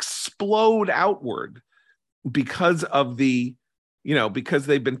 they then explode outward because of because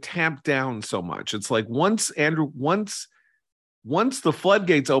they've been tamped down so much. It's like once the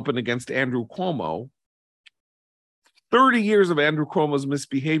floodgates opened against Andrew Cuomo, 30 years of Andrew Cuomo's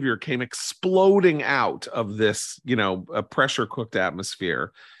misbehavior came exploding out of this, a pressure cooked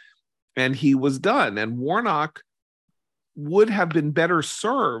atmosphere, and he was done. And Warnock would have been better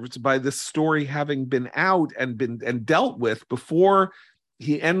served by this story having been out and dealt with before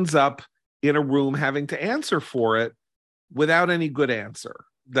he ends up in a room having to answer for it without any good answer.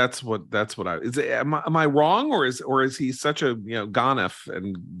 That's what am I wrong, or is he such a gonif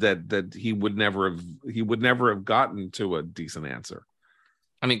and that he would never have gotten to a decent answer?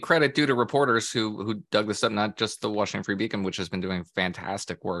 I mean, credit due to reporters who dug this up, not just the Washington Free Beacon, which has been doing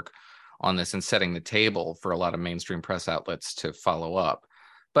fantastic work on this and setting the table for a lot of mainstream press outlets to follow up.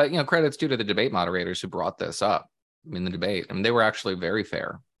 But credits due to the debate moderators who brought this up in the debate. I mean, they were actually very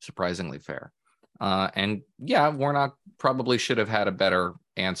fair, surprisingly fair. And Warnock probably should have had a better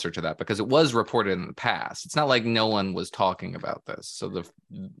answer to that, because it was reported in the past. It's not like no one was talking about this. So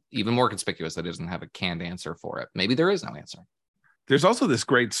even more conspicuous that it doesn't have a canned answer for it. Maybe there is no answer. There's also this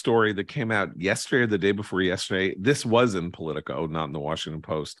great story that came out yesterday or the day before yesterday. This was in Politico, not in the Washington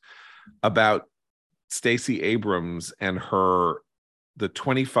Post, about Stacey Abrams and the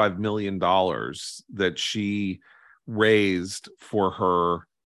 $25 million that she raised for her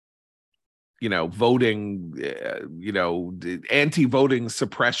voting, anti-voting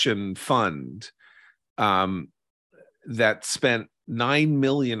suppression fund, that spent $9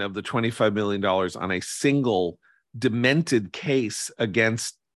 million of the $25 million on a single demented case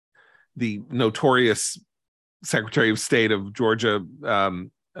against the notorious Secretary of State of Georgia,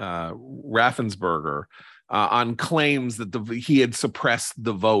 Raffensperger, on claims that he had suppressed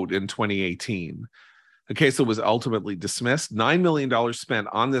the vote in 2018. The case that was ultimately dismissed. $9 million spent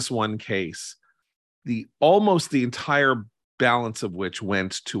on this one case, almost the entire balance of which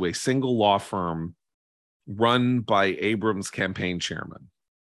went to a single law firm run by Abrams' campaign chairman.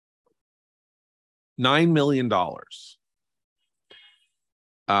 $9 million.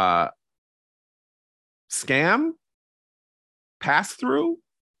 Scam? Pass through?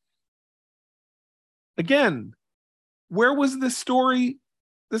 Again, where was this story?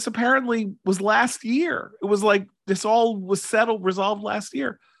 This apparently was last year. It was like this all was resolved last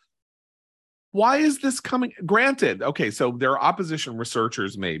year. Why is this coming? Granted, okay, so there are opposition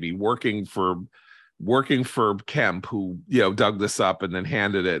researchers maybe working for Kemp who, dug this up and then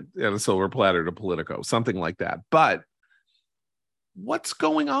handed it on a silver platter to Politico, something like that. But what's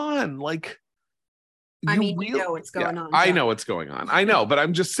going on? Like, you know what's going on. I know what's going on. I know, but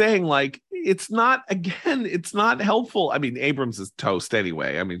I'm just saying, like, it's not helpful. I mean, Abrams is toast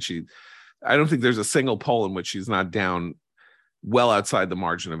anyway. I mean, I don't think there's a single poll in which she's not down well outside the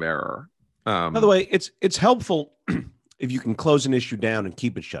margin of error. By the way, it's helpful if you can close an issue down and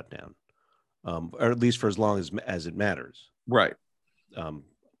keep it shut down, or at least for as long as it matters. Right. I'm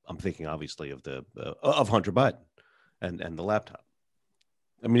thinking obviously of Hunter Biden and the laptop.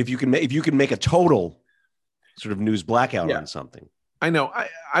 I mean, if you can make a total sort of news blackout on something. I know.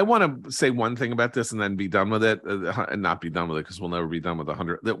 I want to say one thing about this and then be done with it, and not be done with it because we'll never be done with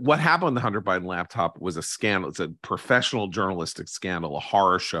what happened on the Hunter Biden laptop was a scandal. It's a professional journalistic scandal, a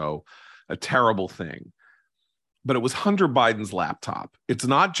horror show, a terrible thing. But it was Hunter Biden's laptop. It's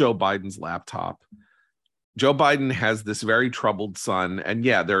not Joe Biden's laptop. Joe Biden has this very troubled son, and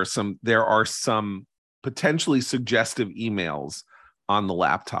there are some potentially suggestive emails on the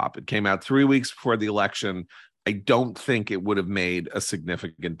laptop. It came out 3 weeks before the election. I don't think it would have made a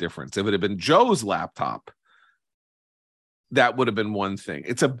significant difference. If it had been Joe's laptop, that would have been one thing.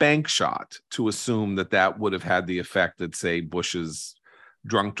 It's a bank shot to assume that would have had the effect that, say, Bush's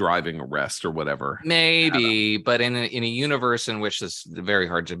drunk driving arrest or whatever. Maybe, but in a universe in which it's very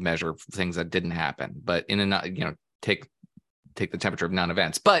hard to measure things that didn't happen, but take the temperature of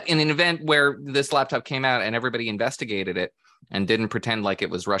non-events. But in an event where this laptop came out and everybody investigated it and didn't pretend like it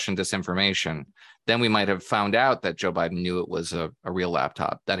was Russian disinformation, then we might have found out that Joe Biden knew it was a real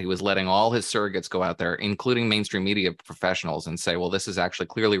laptop, that he was letting all his surrogates go out there, including mainstream media professionals, and say, well, this is actually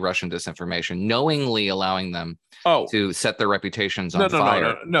clearly Russian disinformation, knowingly allowing them to set their reputations on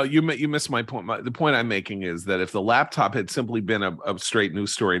fire. No, you missed my point. The point I'm making is that if the laptop had simply been a straight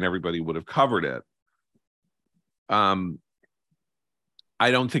news story and everybody would have covered it, I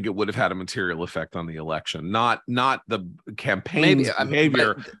don't think it would have had a material effect on the election. Not the campaign's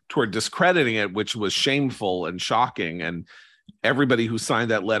behavior toward discrediting it, which was shameful and shocking. And everybody who signed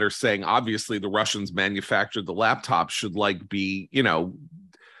that letter saying, obviously, the Russians manufactured the laptop should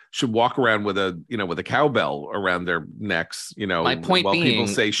should walk around with a cowbell around their necks. My point while being, people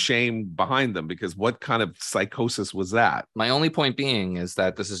say shame behind them, because what kind of psychosis was that? My only point being is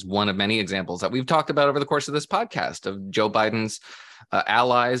that this is one of many examples that we've talked about over the course of this podcast of Joe Biden's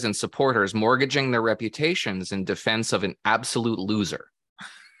allies and supporters mortgaging their reputations in defense of an absolute loser.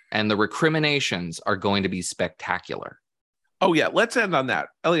 And the recriminations are going to be spectacular. Oh, yeah. Let's end on that.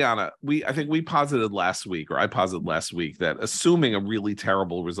 Eliana, I think I posited last week that assuming a really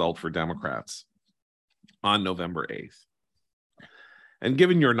terrible result for Democrats on November 8th, and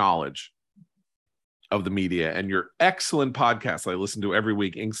given your knowledge of the media and your excellent podcast I listen to every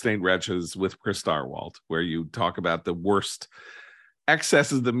week, Ink Stained Wretches with Chris Starwalt, where you talk about the worst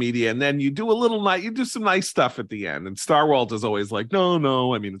excesses of the media, and then you do some nice stuff at the end. And Starwalt is always like,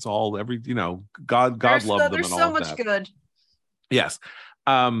 no, I mean, it's all God love them and all of that. There's so much good. Yes.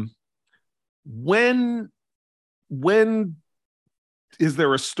 When is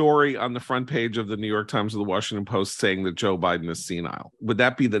there a story on the front page of the New York Times or the Washington Post saying that Joe Biden is senile? Would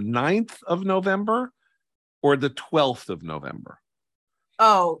that be the 9th of November or the 12th of November?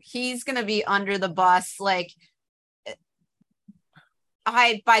 Oh, he's going to be under the bus. Like,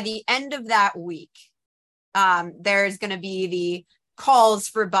 by the end of that week, there's going to be the calls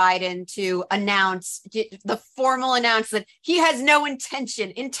for Biden to announce the formal announcement. He has no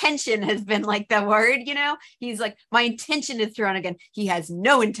intention. Intention has been like the word, he's like, my intention is to run again. He has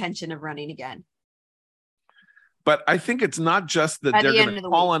no intention of running again. But I think it's not just that they're going to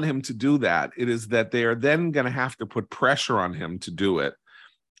call on him to do that. It is that they are then going to have to put pressure on him to do it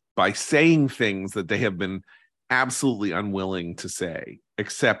by saying things that they have been absolutely unwilling to say,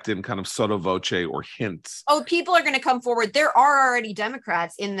 except in kind of sotto voce or hints. Oh, people are going to come forward. There are already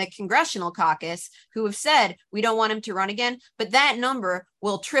Democrats in the congressional caucus who have said, we don't want him to run again, but that number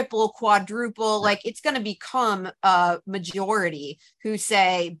will triple, quadruple. Like, it's going to become a majority who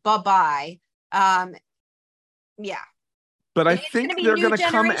say, bye-bye. Yeah. But I think they're going to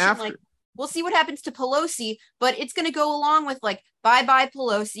come after. Like, we'll see what happens to Pelosi, but it's going to go along with like, bye-bye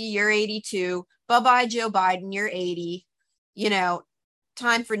Pelosi, you're 82. Bye-bye Joe Biden, you're 80.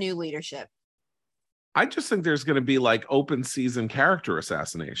 Time for new leadership. I just think there's going to be like open season character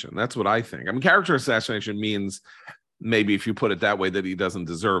assassination. That's what I think. I mean, character assassination means maybe, if you put it that way, that he doesn't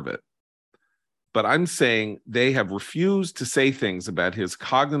deserve it. But I'm saying they have refused to say things about his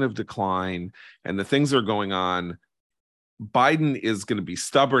cognitive decline and the things that are going on. Biden is going to be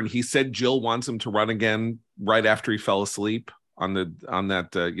stubborn. He said Jill wants him to run again right after he fell asleep on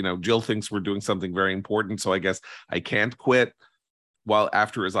that. Jill thinks we're doing something very important. So I guess I can't quit while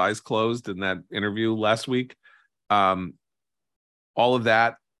after his eyes closed in that interview last week. All of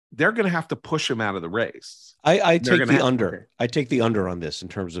that, they're going to have to push him out of the race. I take the under. I take the under on this in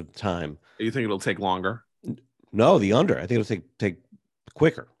terms of time. You think it'll take longer? No, the under. I think it'll take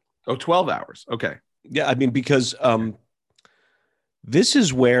quicker. Oh, 12 hours. Okay. Yeah, I mean, because this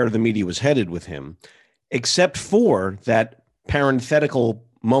is where the media was headed with him, except for that parenthetical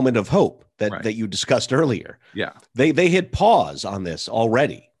moment of hope that you discussed earlier. Yeah. They hit pause on this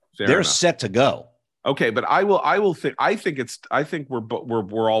already. They're set to go. Okay, but I think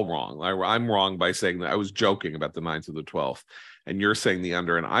we're all wrong. I'm wrong by saying that. I was joking about the 9th to the 12th, and you're saying the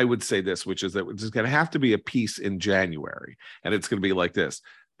under. And I would say this, which is that it's going to have to be a piece in January, and it's going to be like this.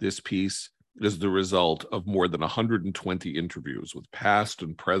 This piece is the result of more than 120 interviews with past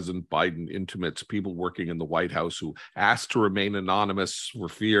and present Biden intimates, people working in the White House who asked to remain anonymous for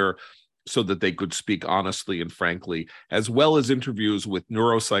fear so that they could speak honestly and frankly, as well as interviews with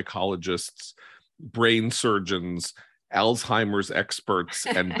neuropsychologists, brain surgeons, Alzheimer's experts,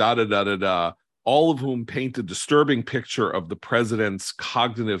 and all of whom paint a disturbing picture of the president's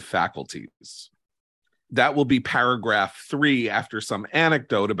cognitive faculties. That will be paragraph 3 after some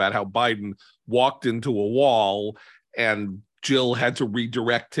anecdote about how Biden walked into a wall and Jill had to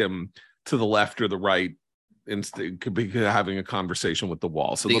redirect him to the left or the right instead could be having a conversation with the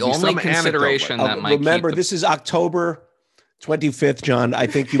wall. So the only consideration that might remember, this is October 25th, John. I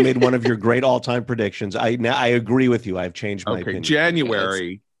think you made one of your great all-time predictions. I agree with you. I've changed my opinion.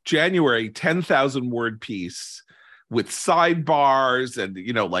 January 10,000 word piece with sidebars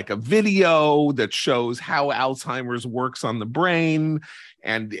and, like a video that shows how Alzheimer's works on the brain.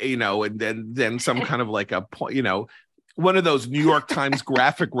 And, and then some kind of like one of those New York Times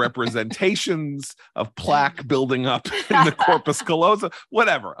graphic representations of plaque building up in the corpus callosum,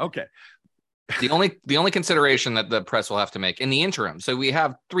 whatever. Okay. The only consideration that the press will have to make in the interim, so we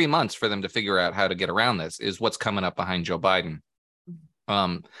have 3 months for them to figure out how to get around this, is what's coming up behind Joe Biden.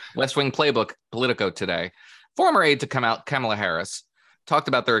 West Wing Playbook, Politico today. Former aide to Kamala Harris talked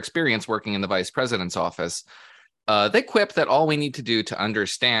about their experience working in the vice president's office. They quipped that all we need to do to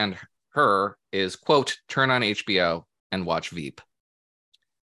understand her is, quote, turn on HBO and watch Veep.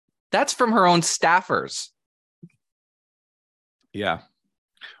 That's from her own staffers. Yeah.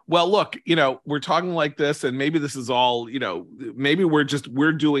 Well, look, we're talking like this, and maybe this is all, maybe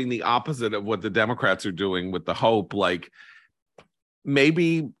we're doing the opposite of what the Democrats are doing with the hope. Like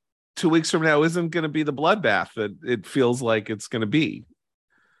maybe 2 weeks from now isn't going to be the bloodbath that it feels like it's going to be.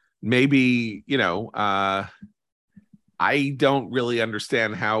 Maybe, I don't really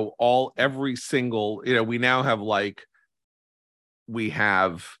understand how every single, we now have we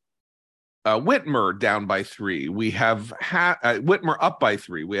have Whitmer down by 3. We have Whitmer up by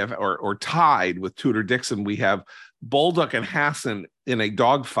 3. We have or tied with Tudor Dixon. We have Bolduc and Hassan in a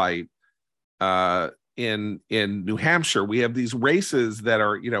dogfight in New Hampshire. We have these races that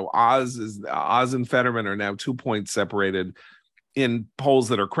are, Oz and Fetterman are now 2 points separated in polls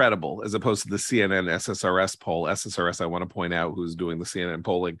that are credible, as opposed to the CNN SSRS poll. SSRS, I want to point out, who's doing the CNN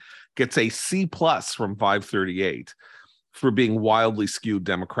polling, gets a C+ from 538 for being wildly skewed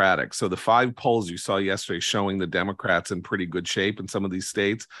Democratic. So the 5 polls you saw yesterday showing the Democrats in pretty good shape in some of these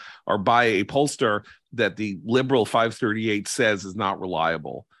states are by a pollster that the liberal 538 says is not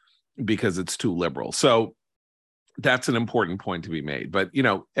reliable because it's too liberal. So that's an important point to be made. But,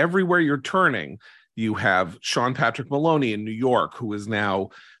 everywhere you're turning, you have Sean Patrick Maloney in New York, who is now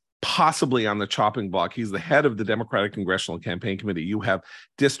possibly on the chopping block. He's the head of the Democratic Congressional Campaign Committee. You have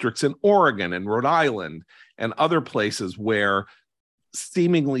districts in Oregon and Rhode Island and other places where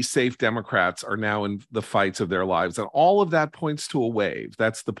seemingly safe Democrats are now in the fights of their lives. And all of that points to a wave.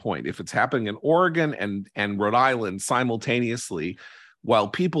 That's the point. If it's happening in Oregon and Rhode Island simultaneously, while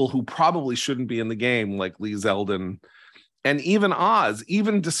people who probably shouldn't be in the game, like Lee Zeldin and even Oz,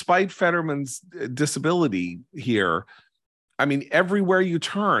 even despite Fetterman's disability here, I mean, everywhere you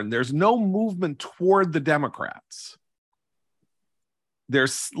turn, there's no movement toward the Democrats.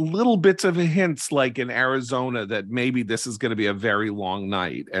 There's little bits of hints, like in Arizona, that maybe this is going to be a very long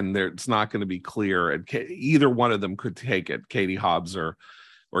night and it's not going to be clear. And either one of them could take it, Katie Hobbs or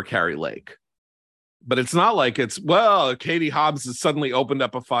Kari Lake. But it's not like Katie Hobbs has suddenly opened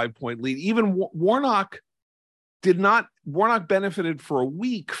up a 5-point lead. Even Warnock benefited for a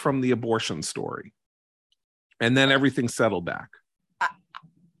week from the abortion story. And then everything settled back.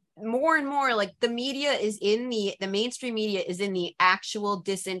 more and more, like, the media is in the mainstream media is in the actual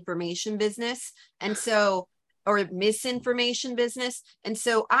disinformation business, and so, or misinformation business. And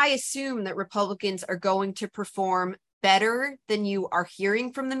so I assume that Republicans are going to perform better than you are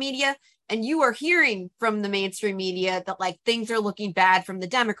hearing from the media. And you are hearing from the mainstream media that, like, things are looking bad from the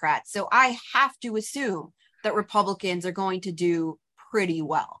Democrats. So I have to assume that Republicans are going to do pretty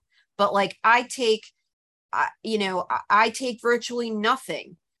well. But, like, I take virtually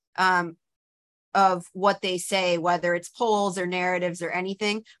nothing of what they say, whether it's polls or narratives or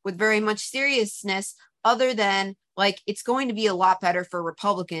anything, with very much seriousness, other than, like, it's going to be a lot better for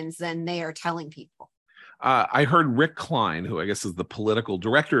Republicans than they are telling people. I heard Rick Klein, who I guess is the political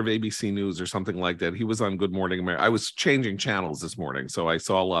director of ABC News or something like that. He was on Good Morning America. I was changing channels this morning, so I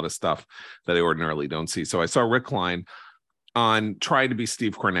saw a lot of stuff that I ordinarily don't see. So I saw Rick Klein on trying to be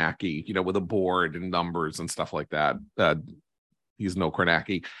Steve Kornacki, with a board and numbers and stuff like that. He's no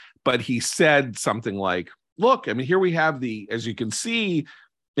Kornacki, but he said something like, look, I mean, here we have as you can see,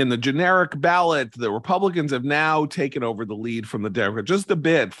 in the generic ballot, the Republicans have now taken over the lead from the Democrats just a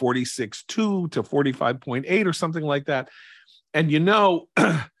bit, 46.2 to 45.8 or something like that. And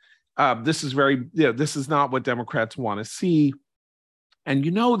this is this is not what Democrats want to see. And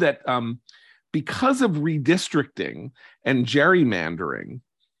that because of redistricting and gerrymandering,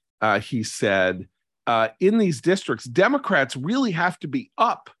 he said, in these districts, Democrats really have to be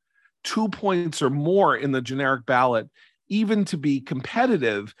up 2 points or more in the generic ballot, even to be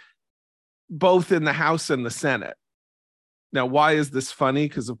competitive, both in the House and the Senate. Now, why is this funny?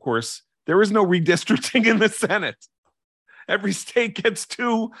 Because, of course, there is no redistricting in the Senate. Every state gets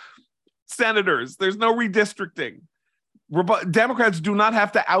 2 senators. There's no redistricting. Democrats do not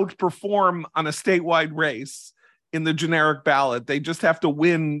have to outperform on a statewide race in the generic ballot. They just have to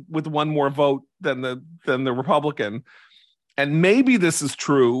win with one more vote than the Republican. And maybe this is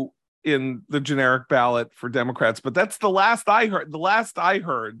true in the generic ballot for Democrats, but that's the last I heard. The last I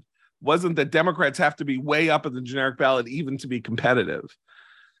heard wasn't that Democrats have to be way up in the generic ballot even to be competitive.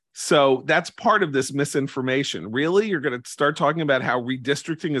 So that's part of this misinformation. Really? You're going to start talking about how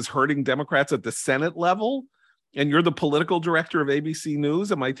redistricting is hurting Democrats at the Senate level? And you're the political director of ABC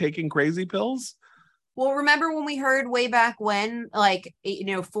News? Am I taking crazy pills? Well, remember when we heard way back when, 4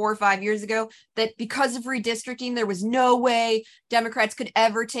 or 5 years ago, that because of redistricting, there was no way Democrats could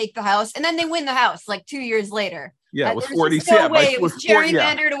ever take the House. And then they win the House 2 years later. Yeah, it was 40. No way it was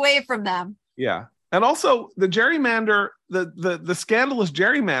gerrymandered away from them. Yeah. And also the gerrymander, the scandalous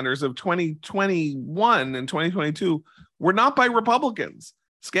gerrymanders of 2021 and 2022 were not by Republicans.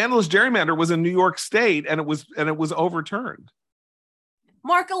 Scandalous gerrymander was in New York State, and it was overturned.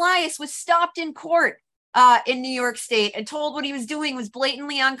 Mark Elias was stopped in court in New York State and told what he was doing was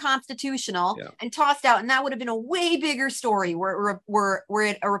blatantly unconstitutional and tossed out. And that would have been a way bigger story were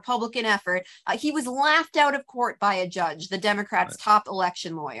it a Republican effort. He was laughed out of court by a judge, the Democrats' top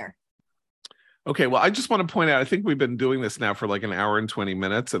election lawyer. Okay, well, I just want to point out, I think we've been doing this now for an hour and 20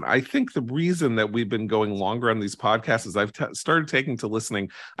 minutes. And I think the reason that we've been going longer on these podcasts is I've started taking to listening.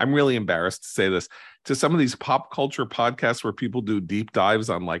 I'm really embarrassed to say this, to some of these pop culture podcasts where people do deep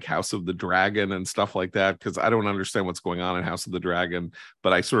dives on House of the Dragon and stuff like that, because I don't understand what's going on in House of the Dragon,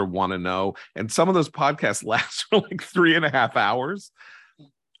 but I sort of want to know. And some of those podcasts last for 3.5 hours.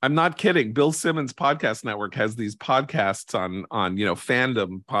 I'm not kidding. Bill Simmons Podcast Network has these podcasts on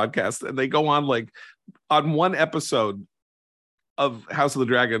fandom podcasts, and they go on on one episode of House of the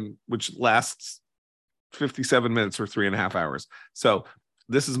Dragon, which lasts 57 minutes or 3.5 hours. So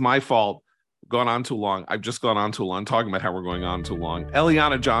this is my fault. Gone on too long. I've just gone on too long talking about how we're going on too long.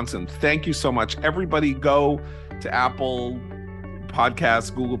 Eliana Johnson, thank you so much. Everybody go to Apple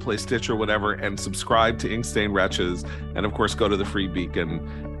Podcasts, Google Play, Stitcher, whatever, and subscribe to Inkstained Wretches. And of course, go to the Free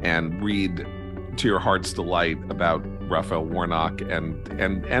Beacon and read to your heart's delight about Raphael Warnock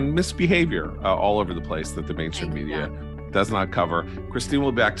and misbehavior all over the place that the mainstream media does not cover. Christine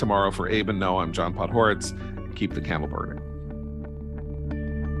will be back tomorrow. For Abe and Noah, I'm John Podhoretz. Keep the candle burning.